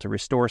simple to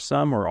restore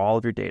some or all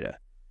of your data.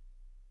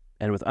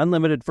 And with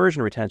unlimited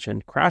version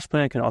retention,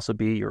 CrashPlan can also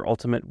be your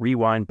ultimate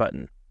rewind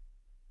button.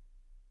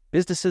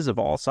 Businesses of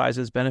all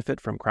sizes benefit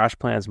from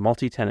CrashPlan's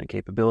multi-tenant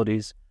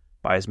capabilities.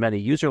 Buy as many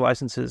user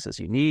licenses as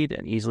you need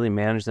and easily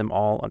manage them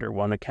all under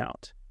one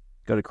account.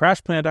 Go to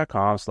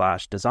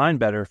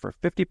crashplan.com/designbetter for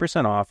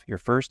 50% off your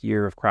first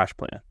year of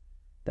CrashPlan.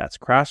 That's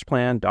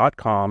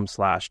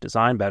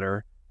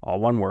crashplan.com/designbetter, all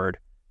one word,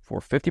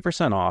 for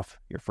 50% off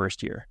your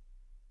first year.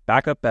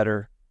 Back up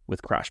better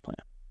with CrashPlan.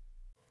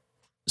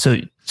 So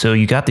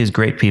you got these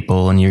great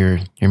people and you're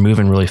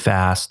moving really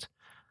fast.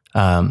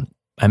 I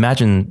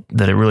imagine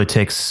that it really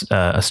takes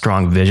a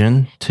strong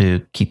vision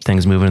to keep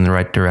things moving in the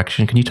right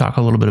direction. Can you talk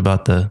a little bit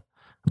about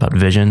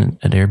vision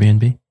at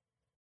Airbnb?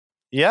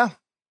 Yeah.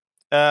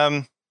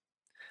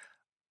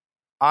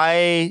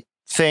 I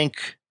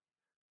think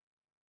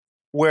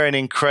we're an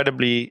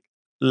incredibly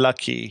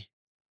lucky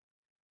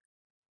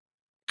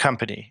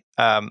company.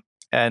 And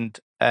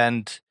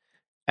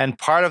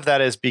part of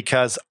that is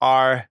because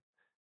our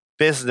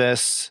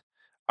business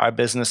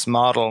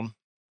model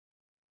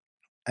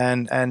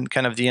and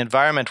kind of the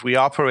environment we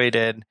operate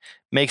in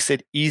makes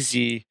it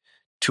easy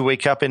to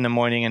wake up in the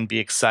morning and be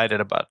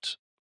excited about,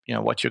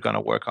 what you're going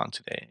to work on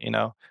today.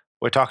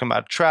 We're talking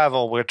about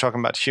travel, we're talking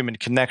about human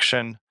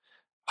connection,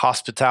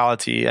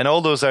 hospitality, and all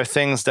those are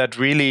things that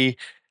really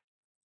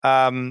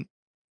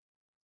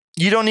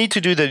you don't need to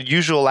do the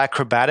usual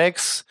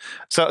acrobatics.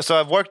 So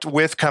I've worked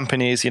with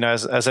companies,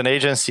 as an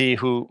agency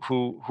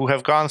who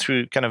have gone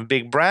through kind of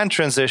big brand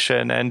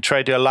transition and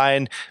tried to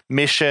align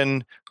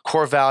mission,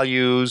 core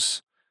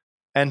values,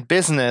 and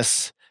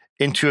business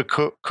into a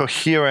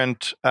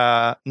coherent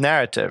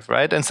narrative,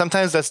 right? And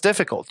sometimes that's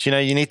difficult.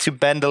 You need to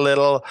bend a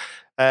little,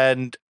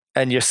 and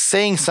you're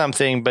saying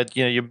something, but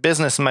your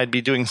business might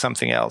be doing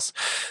something else.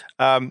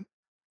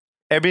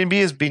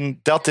 Airbnb has been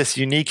dealt this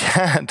unique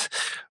hand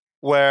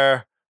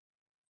where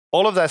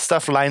all of that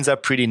stuff lines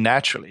up pretty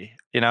naturally.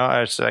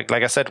 It's like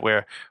I said,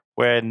 we're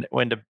in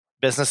the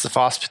business of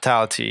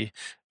hospitality,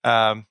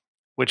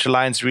 which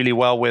aligns really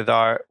well with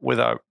our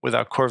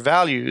core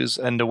values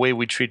and the way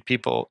we treat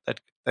people that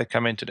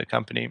come into the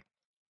company.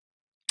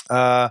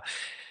 So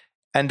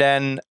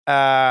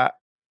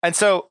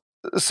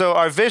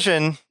our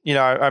vision,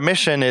 our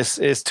mission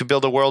is to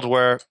build a world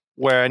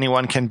where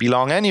anyone can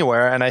belong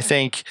anywhere. And I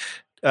think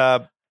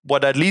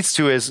what that leads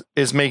to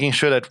is making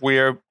sure that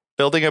we're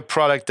building a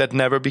product that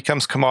never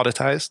becomes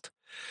commoditized.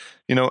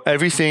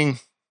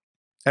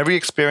 Every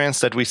experience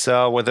that we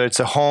sell, whether it's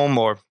a home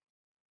or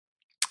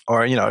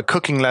a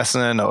cooking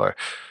lesson or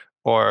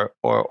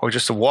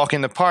just a walk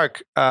in the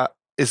park,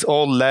 is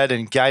all led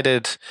and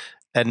guided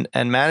and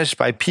managed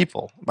by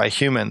people, by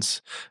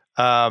humans.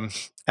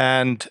 That's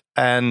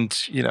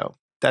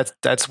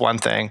one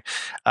thing.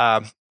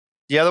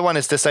 The other one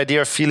is this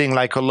idea of feeling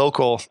like a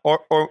local,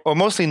 or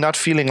mostly not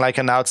feeling like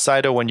an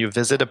outsider when you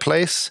visit a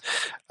place.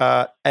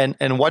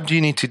 And what do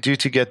you need to do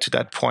to get to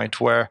that point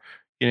where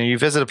you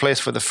visit a place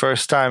for the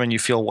first time and you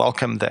feel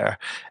welcome there,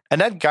 and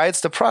that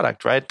guides the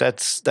product, right?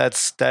 That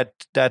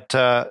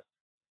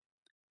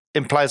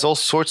implies all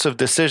sorts of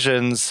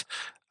decisions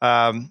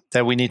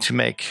that we need to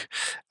make.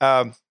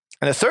 And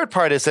the third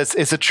part is that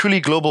it's a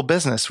truly global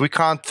business. We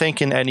can't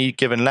think in any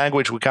given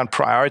language. We can't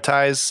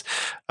prioritize,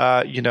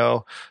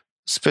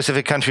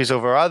 specific countries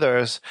over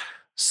others.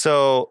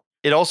 So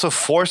it also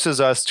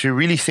forces us to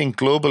really think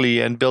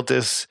globally and build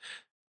this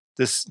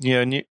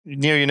near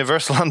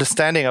universal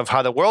understanding of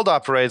how the world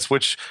operates,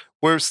 which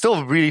we're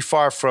still really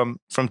far from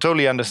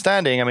totally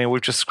understanding. I mean,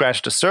 we've just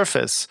scratched the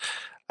surface.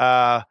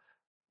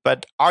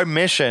 But our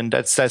mission,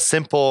 that's that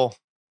simple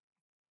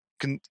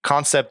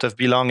concept of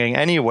belonging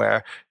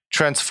anywhere,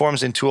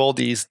 transforms into all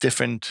these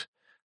different,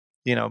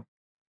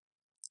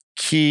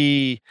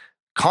 key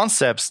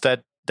concepts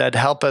that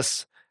help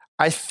us.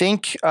 I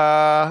think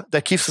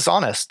that keeps us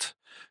honest.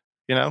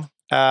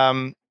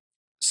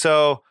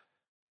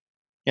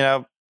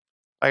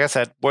 Like I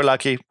said, we're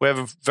lucky. We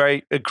have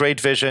a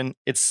great vision.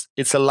 It's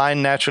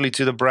aligned naturally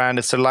to the brand.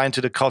 It's aligned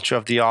to the culture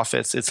of the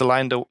office. It's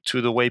aligned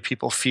to the way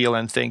people feel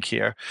and think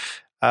here,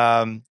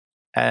 and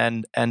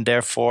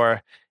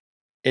therefore,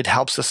 it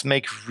helps us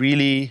make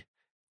really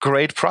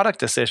great product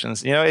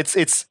decisions.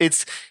 It's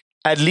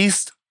at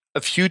least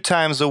a few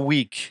times a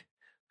week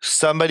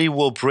somebody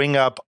will bring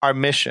up our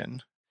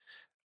mission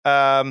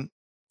at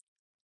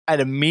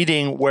a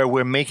meeting where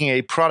we're making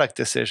a product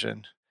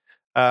decision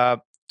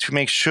to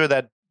make sure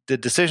that the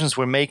decisions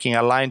we're making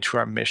align to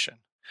our mission.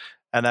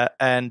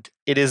 And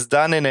it is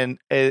done in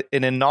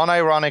a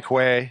non-ironic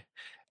way,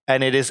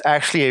 and it is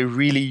actually a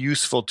really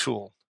useful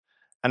tool.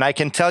 And I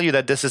can tell you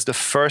that this is the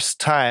first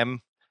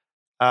time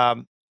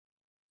I've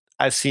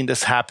seen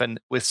this happen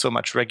with so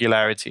much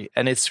regularity.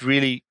 And it's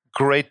really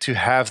great to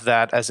have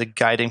that as a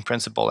guiding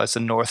principle, as a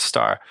North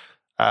Star,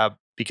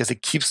 because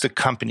it keeps the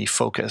company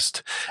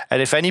focused.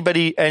 And if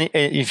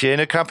if you're in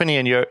a company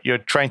and you're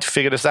trying to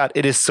figure this out,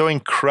 it is so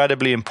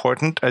incredibly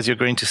important as you're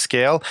going to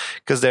scale,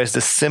 because there's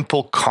this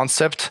simple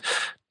concept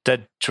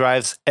that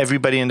drives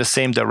everybody in the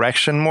same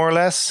direction, more or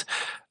less.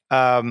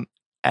 And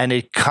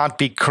it can't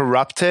be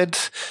corrupted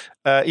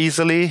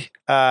easily.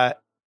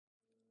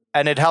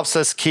 And it helps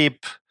us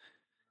keep,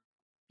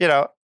 it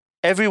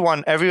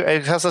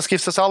helps us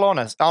keep us all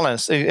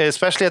honest,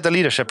 especially at the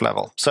leadership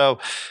level. So,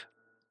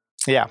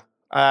 yeah,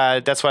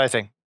 that's what I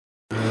think.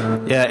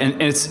 Yeah,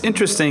 and it's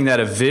interesting that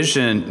a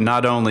vision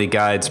not only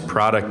guides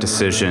product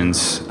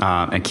decisions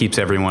and keeps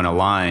everyone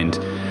aligned,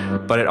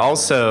 but it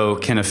also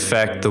can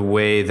affect the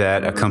way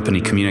that a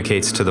company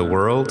communicates to the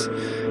world.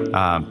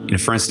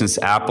 For instance,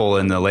 Apple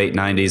in the late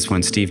 90s,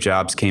 when Steve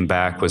Jobs came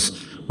back, was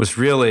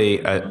really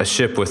a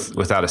ship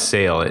without a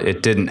sail.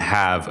 It didn't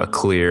have a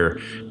clear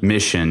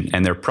mission,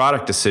 and their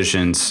product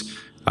decisions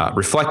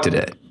reflected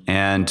it.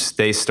 And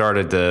they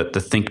started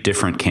the Think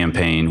Different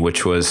campaign,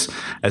 which was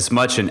as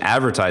much an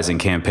advertising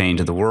campaign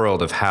to the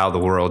world of how the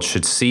world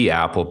should see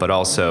Apple, but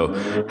also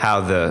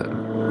how the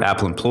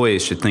Apple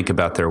employees should think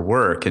about their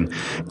work. And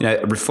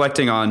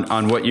reflecting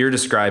on what you're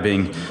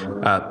describing,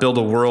 build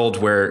a world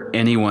where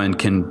anyone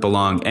can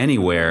belong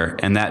anywhere,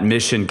 and that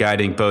mission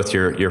guiding both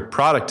your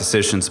product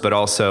decisions, but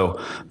also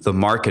the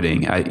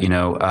marketing.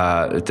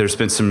 There's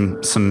been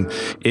some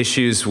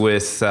issues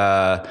with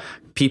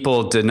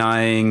people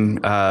denying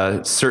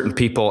certain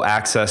people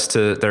access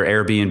to their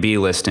Airbnb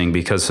listing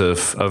because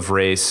of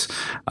race.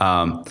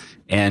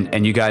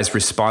 And you guys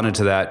responded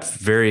to that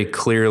very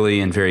clearly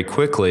and very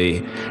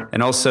quickly.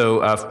 And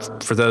also,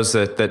 for those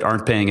that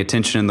aren't paying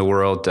attention in the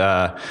world,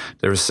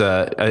 there's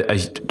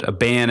a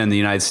ban in the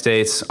United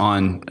States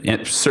on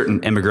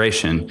certain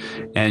immigration.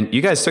 And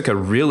you guys took a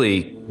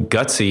really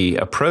gutsy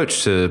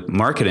approach to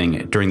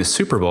marketing during the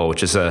Super Bowl,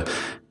 which is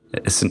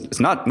it's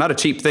not a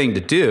cheap thing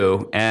to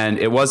do, and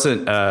it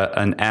wasn't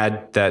an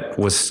ad that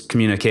was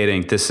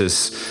communicating this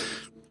is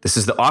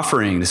the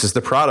offering, this is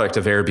the product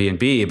of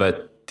Airbnb,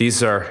 but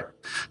these are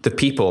the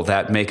people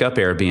that make up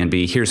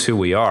Airbnb. Here's who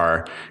we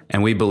are,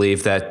 and we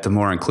believe that the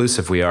more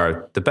inclusive we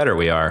are, the better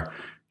we are.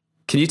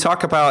 Can you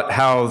talk about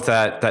how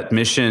that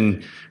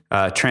mission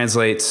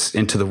translates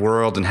into the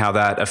world and how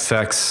that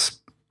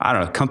affects, I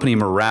don't know, company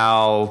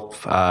morale,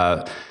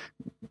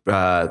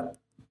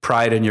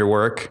 pride in your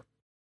work?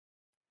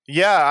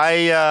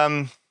 Yeah,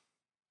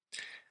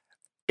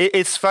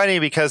 it's funny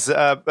because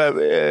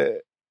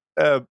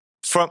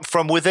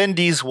from within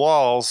these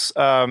walls,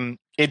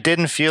 it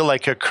didn't feel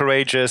like a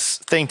courageous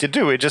thing to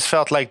do. It just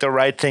felt like the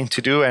right thing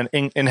to do and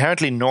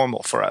inherently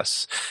normal for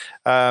us,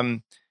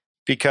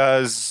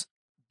 because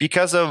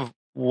of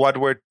what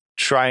we're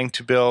trying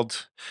to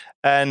build,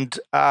 and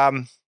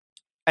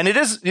it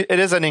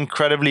is an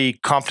incredibly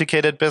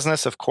complicated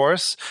business, of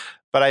course,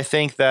 but I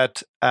think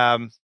that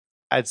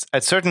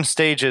at certain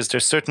stages,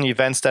 there's certain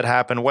events that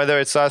happen, whether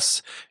it's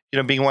us,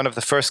 being one of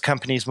the first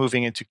companies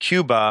moving into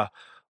Cuba,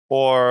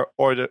 or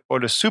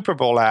the Super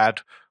Bowl ad,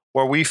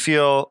 where we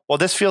feel, well,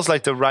 this feels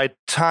like the right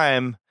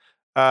time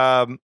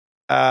to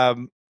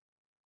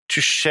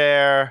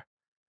share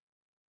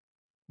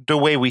the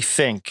way we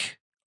think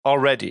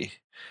already.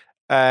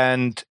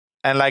 And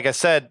like I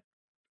said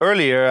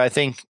earlier, I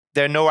think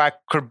there are no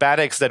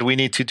acrobatics that we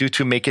need to do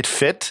to make it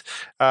fit,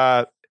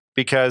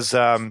 because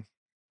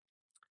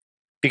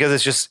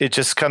it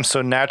just comes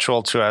so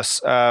natural to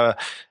us,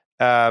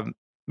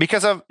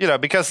 because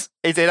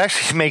it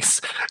actually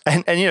makes,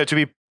 and to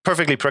be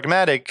perfectly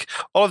pragmatic,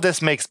 all of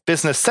this makes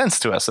business sense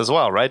to us as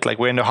well, right? Like,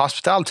 we're in the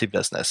hospitality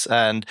business,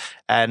 and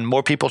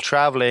more people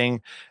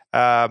traveling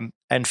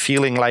and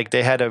feeling like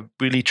they had a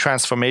really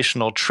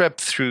transformational trip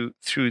through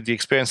the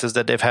experiences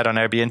that they've had on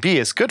Airbnb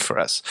is good for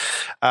us.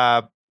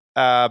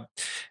 An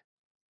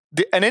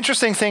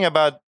interesting thing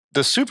about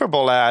the Super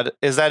Bowl ad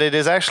is that it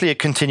is actually a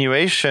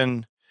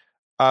continuation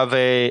of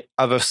an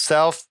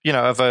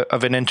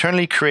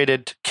internally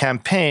created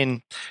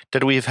campaign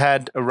that we've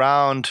had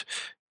around,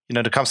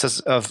 the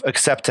concept of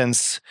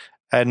acceptance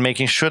and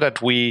making sure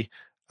that we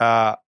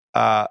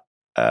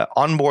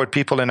onboard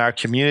people in our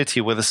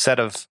community with a set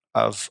of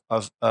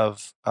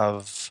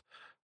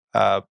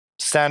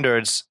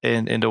standards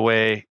in the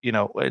way,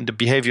 in the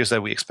behaviors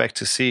that we expect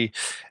to see,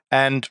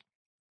 and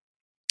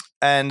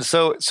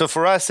so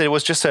for us it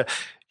was just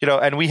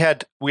and we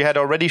had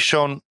already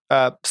shown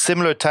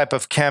similar type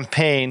of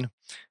campaign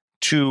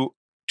to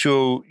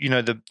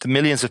the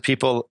millions of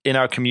people in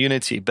our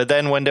community. But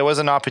then when there was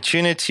an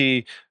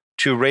opportunity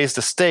to raise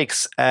the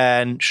stakes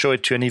and show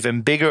it to an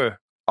even bigger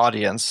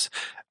audience.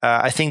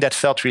 I think that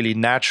felt really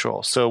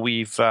natural. So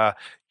we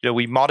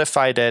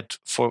modified it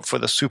for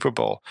the Super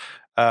Bowl.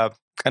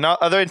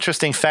 Another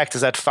interesting fact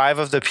is that 5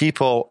 of the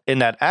people in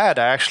that ad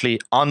are actually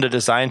on the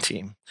design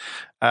team,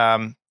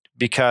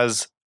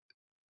 because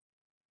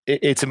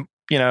it's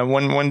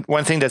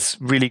one thing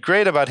that's really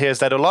great about here is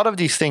that a lot of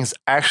these things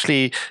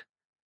actually,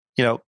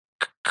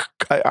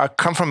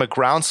 come from a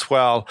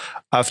groundswell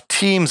of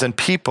teams and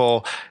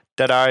people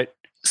that are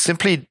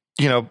simply,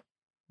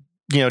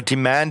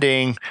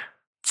 demanding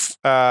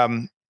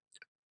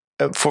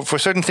for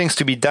certain things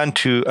to be done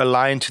to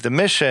align to the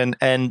mission,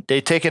 and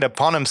they take it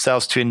upon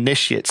themselves to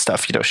initiate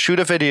stuff, shoot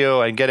a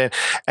video and get it,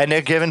 and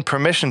they're given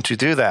permission to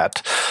do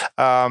that.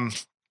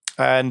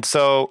 And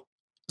so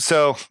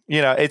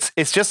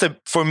it's just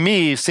for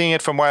me, seeing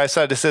it from where I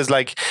started, this is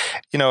like,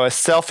 a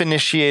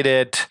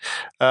self-initiated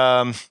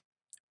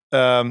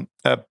a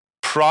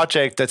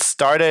project that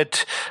started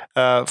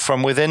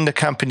from within the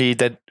company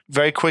that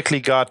very quickly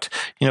got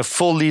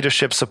full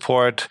leadership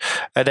support,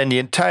 and then the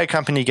entire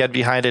company get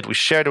behind it. We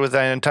shared it with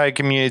the entire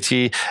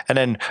community, and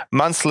then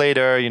months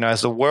later,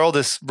 as the world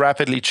is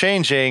rapidly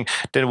changing,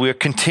 then we're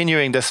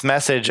continuing this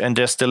message and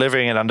just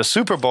delivering it on the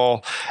Super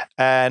Bowl,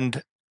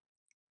 and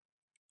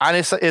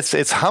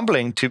it's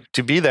humbling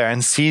to be there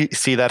and see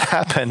that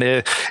happen.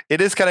 It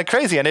is kind of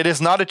crazy, and it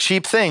is not a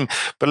cheap thing.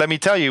 But let me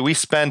tell you, we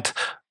spent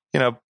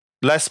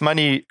less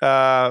money.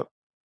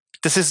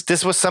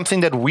 This was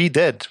something that we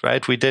did,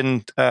 right? We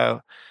didn't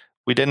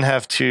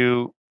have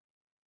to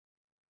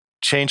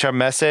change our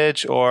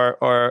message or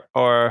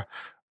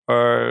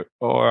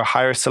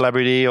hire a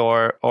celebrity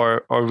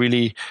or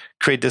really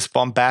create this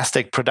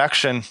bombastic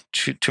production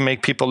to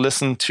make people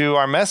listen to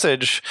our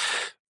message,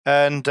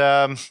 and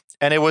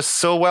it was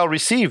so well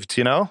received.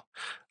 That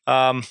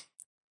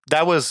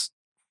was,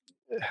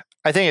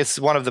 I think it's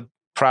one of the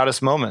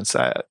proudest moments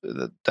that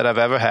I've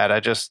ever had.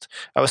 I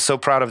was so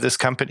proud of this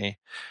company.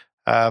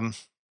 And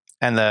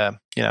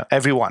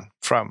everyone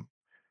from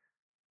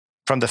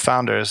the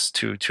founders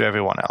to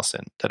everyone else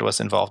that was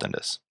involved in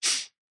this.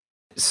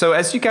 So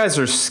as you guys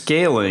are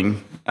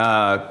scaling,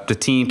 the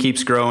team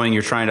keeps growing,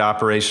 you're trying to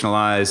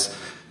operationalize,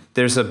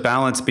 there's a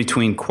balance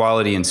between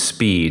quality and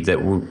speed that,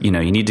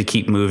 you need to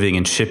keep moving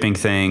and shipping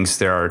things.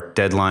 There are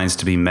deadlines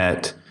to be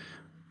met,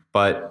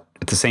 but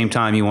at the same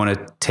time, you want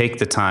to take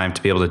the time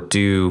to be able to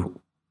do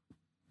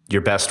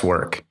your best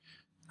work.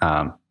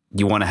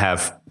 You want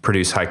to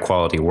produce high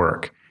quality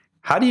work.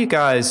 How do you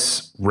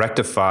guys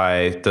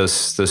rectify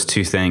those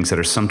two things that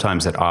are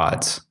sometimes at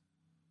odds?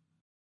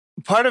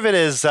 Part of it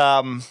is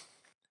at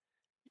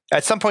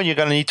some point you're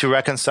going to need to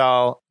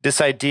reconcile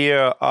this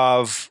idea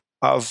of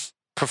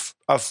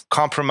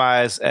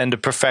compromise and the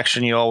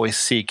perfection you always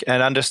seek,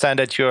 and understand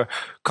that you're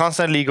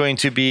constantly going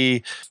to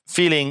be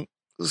feeling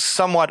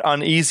somewhat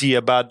uneasy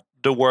about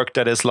the work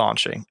that is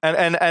launching.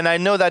 And I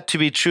know that to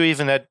be true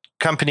even at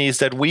companies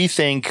that we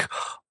think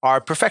are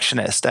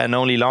perfectionist and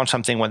only launch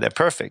something when they're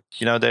perfect.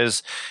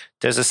 There's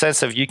a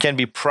sense of you can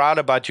be proud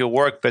about your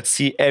work, but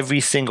see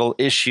every single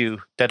issue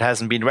that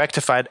hasn't been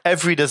rectified.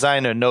 Every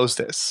designer knows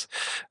this.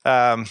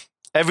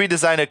 Every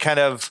designer kind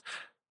of,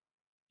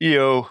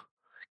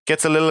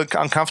 gets a little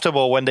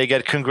uncomfortable when they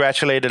get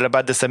congratulated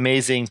about this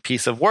amazing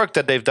piece of work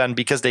that they've done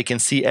because they can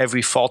see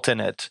every fault in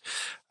it.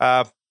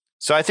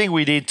 So I think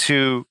we need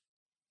to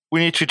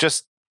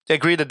just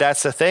agree that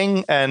that's a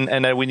thing,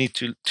 and that we need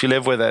to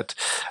live with it.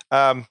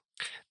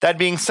 That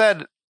being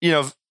said,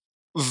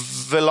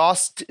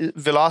 velocity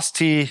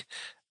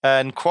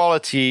and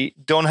quality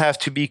don't have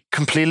to be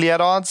completely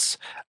at odds,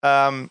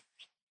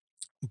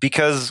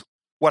 because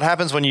what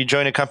happens when you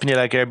join a company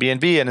like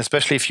Airbnb, and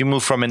especially if you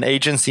move from an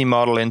agency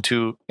model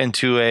into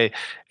a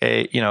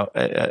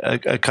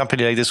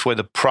company like this where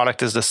the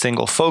product is the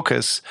single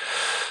focus,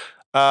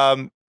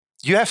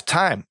 you have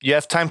time. You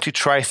have time to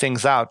try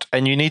things out,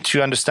 and you need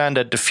to understand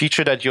that the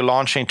feature that you're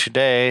launching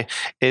today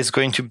is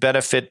going to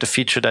benefit the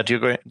feature that you're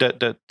going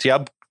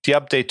the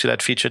update to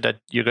that feature that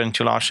you're going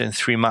to launch in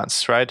 3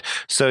 months, right?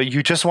 So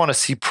you just want to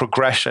see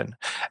progression,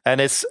 and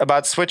it's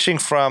about switching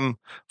from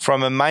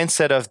a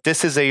mindset of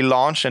this is a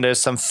launch and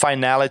there's some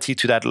finality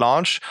to that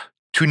launch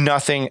to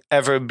nothing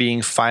ever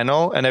being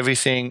final and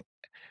everything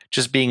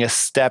just being a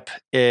step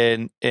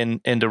in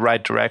the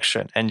right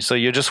direction. And so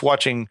you're just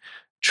watching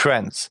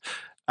trends.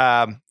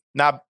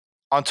 Now,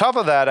 on top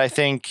of that, I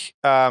think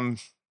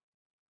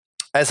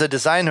as a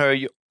designer,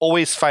 you're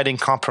always fighting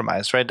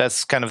compromise, right?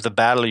 That's kind of the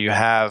battle you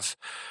have,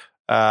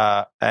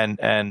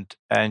 and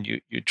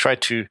you try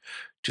to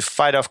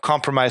fight off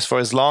compromise for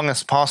as long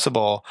as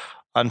possible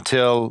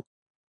until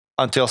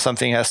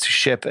something has to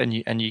ship,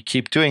 and you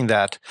keep doing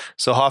that.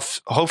 So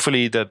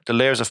hopefully the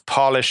layers of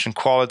polish and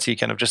quality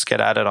kind of just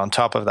get added on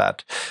top of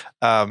that.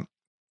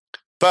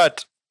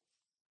 But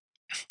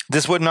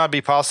this would not be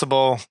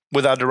possible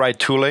without the right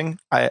tooling.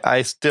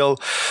 I still,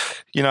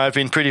 I've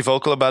been pretty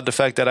vocal about the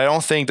fact that I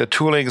don't think the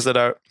toolings that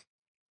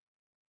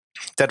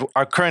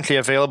are currently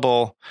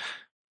available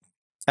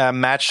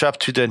match up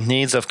to the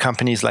needs of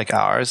companies like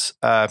ours.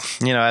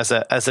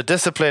 As a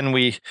discipline,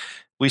 we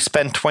we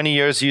spent 20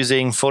 years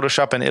using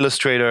Photoshop and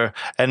Illustrator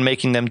and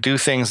making them do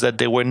things that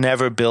they were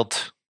never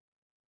built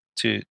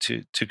to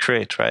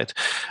create, right?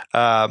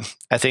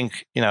 I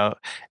think,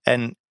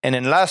 and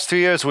in the last 3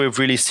 years, we've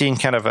really seen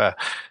kind of a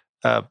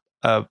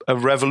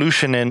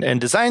revolution in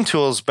design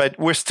tools, but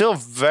we're still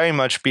very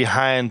much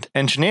behind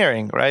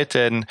engineering, right?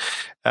 And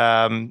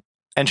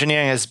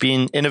engineering has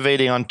been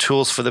innovating on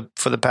tools for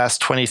the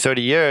past 20,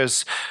 30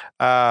 years.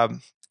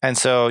 And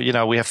so,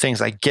 we have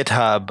things like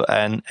GitHub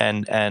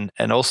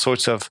and all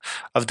sorts of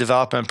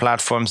development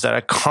platforms that are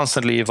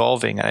constantly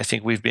evolving. And I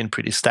think we've been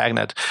pretty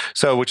stagnant.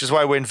 So, which is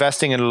why we're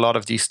investing in a lot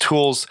of these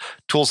tools.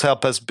 Tools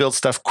help us build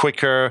stuff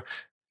quicker,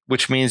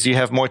 which means you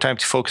have more time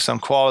to focus on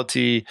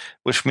quality,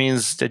 which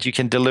means that you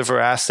can deliver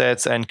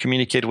assets and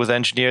communicate with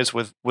engineers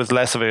with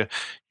less of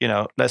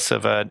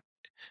a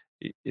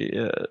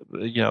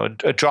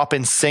drop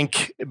in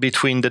sync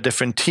between the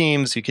different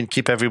teams. You can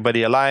keep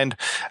everybody aligned.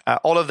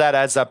 All of that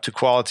adds up to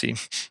quality.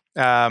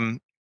 And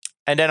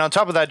then on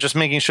top of that, just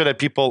making sure that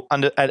people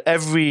at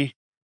every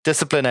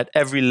discipline, at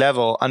every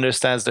level,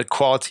 understands that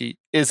quality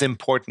is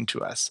important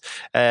to us.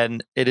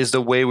 And it is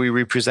the way we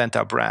represent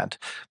our brand.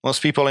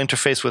 Most people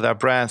interface with our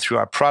brand through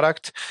our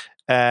product,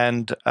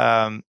 and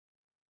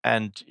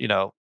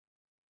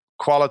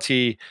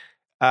quality.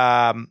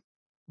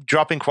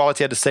 Dropping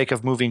quality at the sake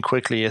of moving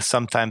quickly is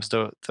sometimes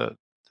the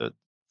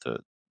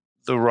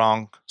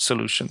wrong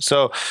solution.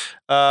 So,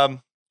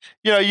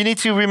 you need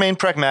to remain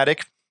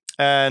pragmatic.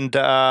 And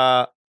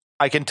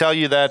I can tell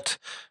you that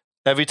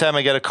every time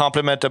I get a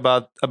compliment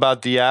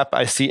about the app,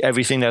 I see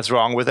everything that's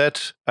wrong with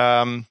it.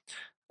 But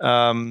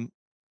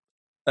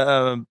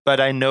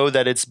I know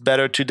that it's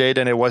better today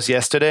than it was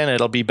yesterday, and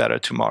it'll be better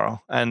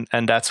tomorrow. And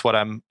that's what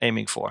I'm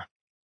aiming for.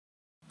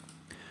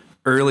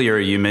 Earlier,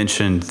 you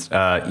mentioned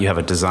you have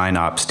a design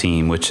ops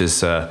team, which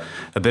is a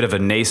bit of a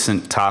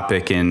nascent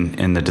topic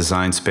in the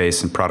design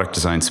space and product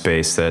design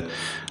space. That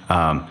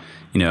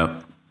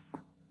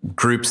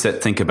groups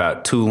that think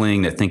about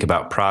tooling, that think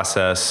about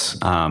process.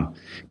 Can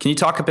you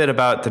talk a bit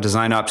about the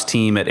design ops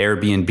team at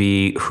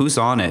Airbnb? Who's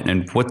on it,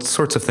 and what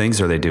sorts of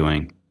things are they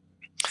doing?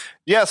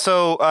 Yeah,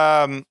 so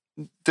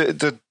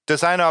the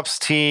design ops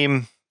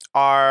team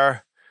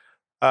are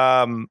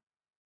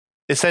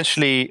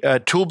essentially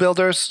tool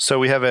builders. So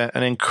we have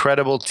an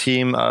incredible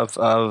team of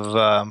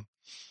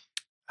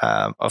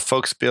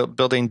folks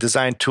building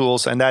design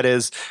tools, and that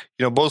is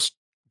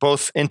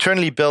both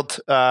internally built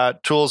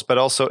tools, but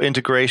also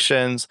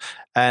integrations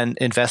and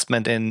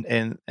investment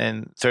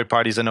in third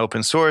parties and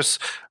open source.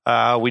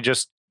 We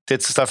just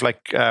did stuff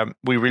like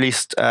we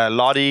released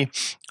Lottie,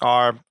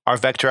 our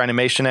vector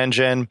animation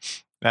engine,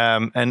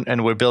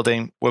 and we're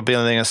building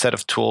a set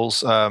of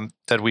tools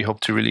that we hope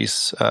to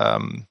release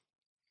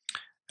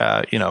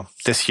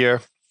this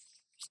year.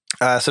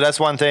 So that's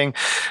one thing.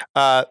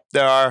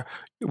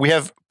 We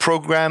have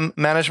program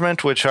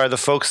management, which are the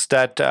folks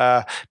that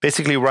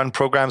basically run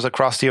programs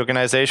across the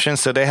organization.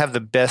 So they have the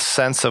best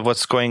sense of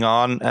what's going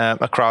on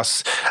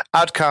across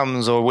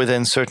outcomes or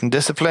within certain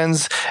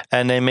disciplines,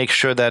 and they make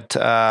sure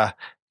that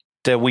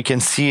we can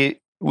see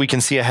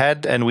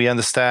ahead and we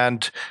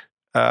understand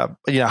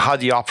how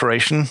the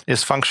operation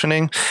is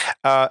functioning,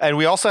 and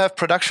we also have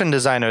production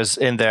designers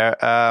in there.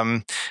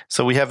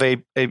 So we have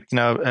a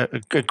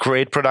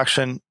great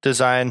production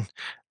design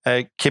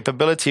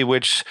capability,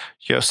 which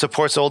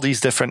supports all these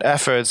different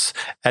efforts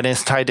and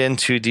is tied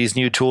into these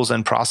new tools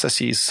and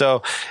processes.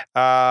 So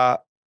I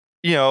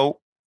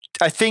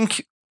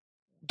think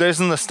there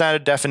isn't a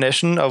standard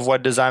definition of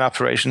what design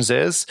operations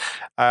is.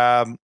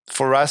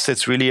 For us,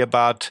 it's really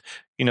about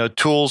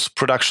tools,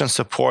 production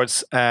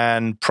supports,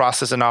 and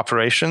process and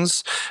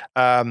operations,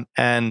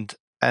 and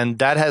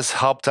that has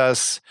helped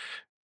us,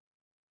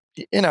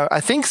 I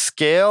think,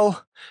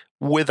 scale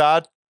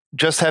without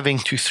just having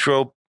to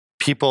throw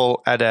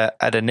people at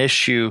an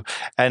issue,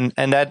 and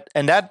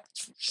that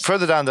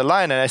further down the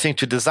line, and I think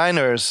to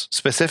designers,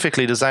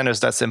 specifically designers,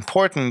 that's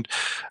important.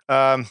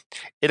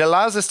 It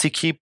allows us to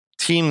keep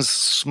teams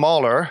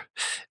smaller,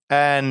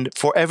 and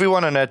for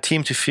everyone on that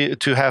team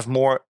to have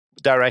more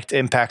direct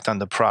impact on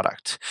the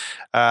product.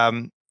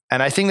 And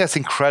I think that's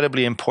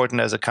incredibly important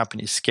as a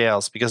company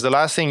scales, because the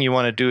last thing you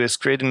want to do is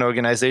create an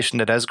organization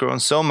that has grown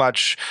so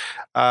much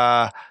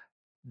that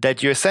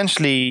you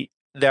essentially,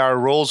 there are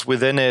roles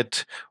within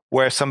it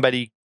where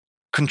somebody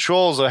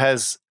controls or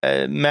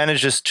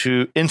manages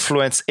to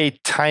influence a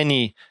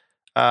tiny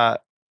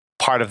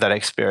part of that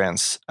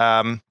experience.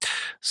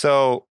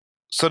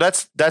 So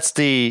that's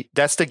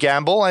the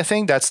gamble. I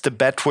think that's the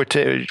bet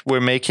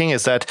we're making,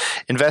 is that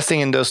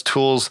investing in those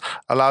tools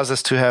allows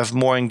us to have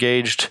more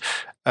engaged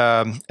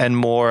and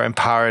more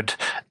empowered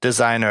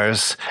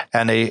designers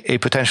and a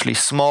potentially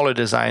smaller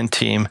design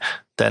team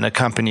than a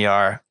company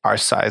our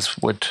size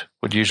would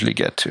usually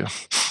get to.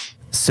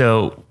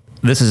 So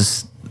this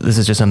is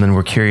just something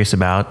we're curious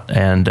about,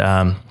 and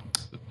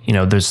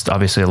there's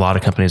obviously a lot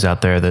of companies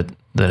out there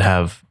that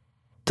have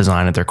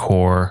design at their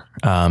core,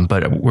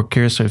 but we're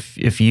curious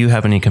if you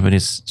have any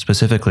companies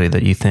specifically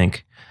that you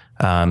think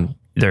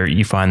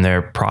you find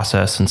their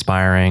process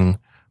inspiring,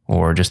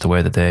 or just the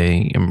way that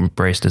they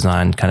embrace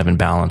design kind of in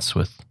balance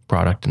with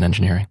product and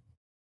engineering?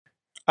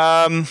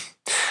 I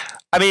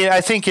mean,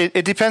 I think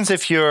it depends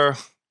if you're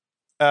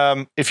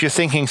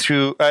thinking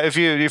through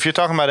if you're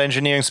talking about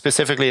engineering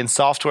specifically in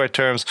software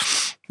terms,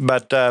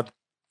 but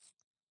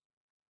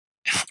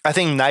I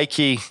think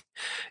Nike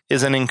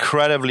is an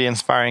incredibly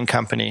inspiring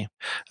company,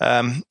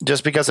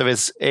 just because of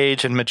its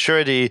age and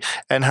maturity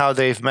and how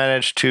they've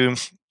managed to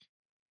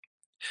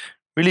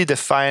really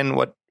define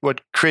what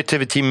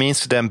creativity means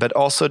to them, but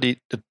also the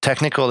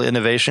technical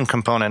innovation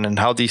component and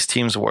how these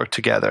teams work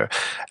together.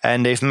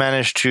 And they've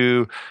managed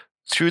to,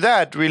 through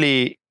that,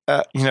 really,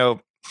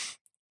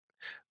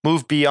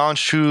 move beyond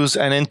shoes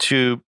and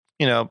into,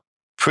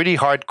 pretty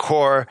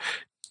hardcore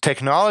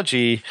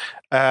technology.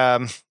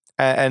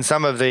 And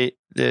some of the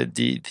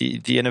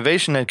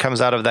innovation that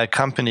comes out of that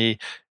company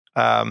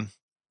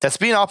that's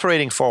been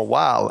operating for a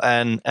while,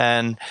 and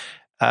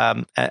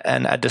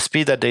at the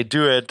speed that they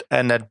do it,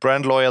 and that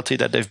brand loyalty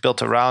that they've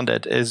built around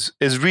it is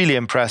really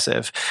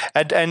impressive.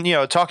 And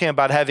talking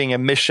about having a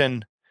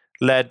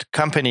mission-led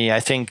company, I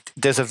think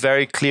there's a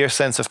very clear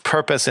sense of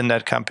purpose in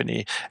that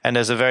company, and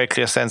there's a very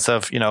clear sense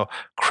of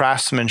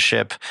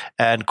craftsmanship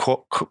and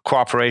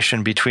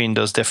cooperation between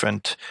those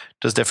different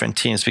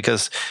teams,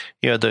 because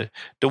the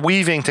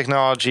weaving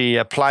technology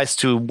applies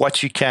to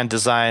what you can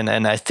design,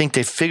 and I think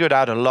they figured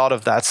out a lot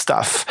of that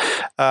stuff.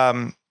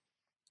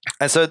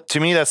 And so, to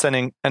me, that's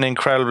an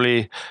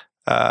incredibly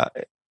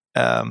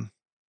an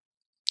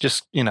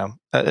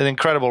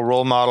incredible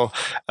role model.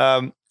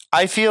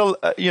 I feel,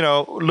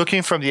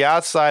 looking from the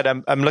outside,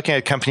 I'm looking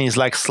at companies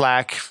like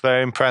Slack,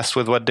 very impressed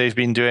with what they've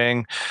been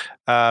doing.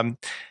 And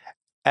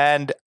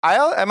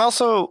I'm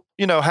also,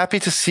 happy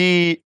to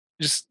see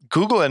just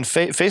Google and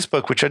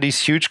Facebook, which are these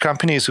huge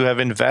companies who have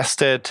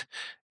invested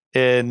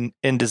in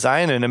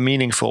design in a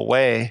meaningful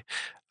way.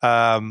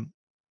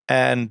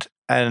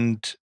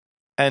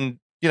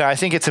 I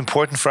think it's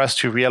important for us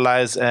to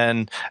realize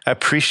and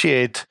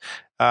appreciate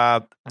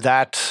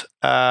that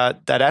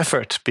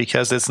effort,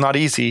 because it's not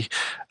easy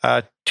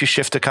to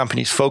shift a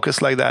company's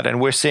focus like that. And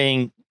we're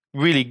seeing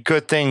really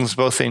good things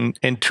both in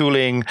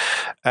tooling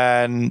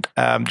and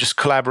just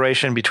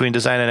collaboration between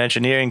design and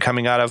engineering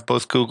coming out of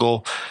both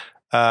Google,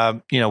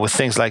 with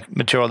things like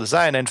material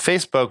design, and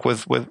Facebook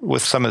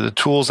with some of the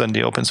tools and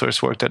the open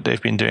source work that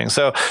they've been doing.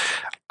 So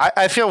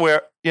I feel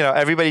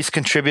everybody's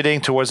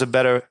contributing towards a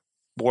better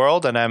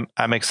world, and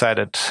I'm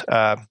excited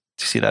to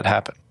see that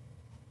happen.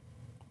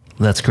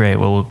 That's great.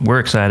 Well, we're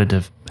excited to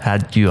have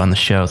had you on the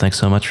show. Thanks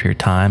so much for your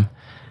time,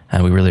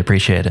 and we really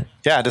appreciate it.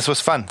 Yeah, this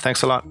was fun.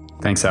 Thanks a lot.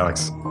 Thanks,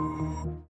 Alex.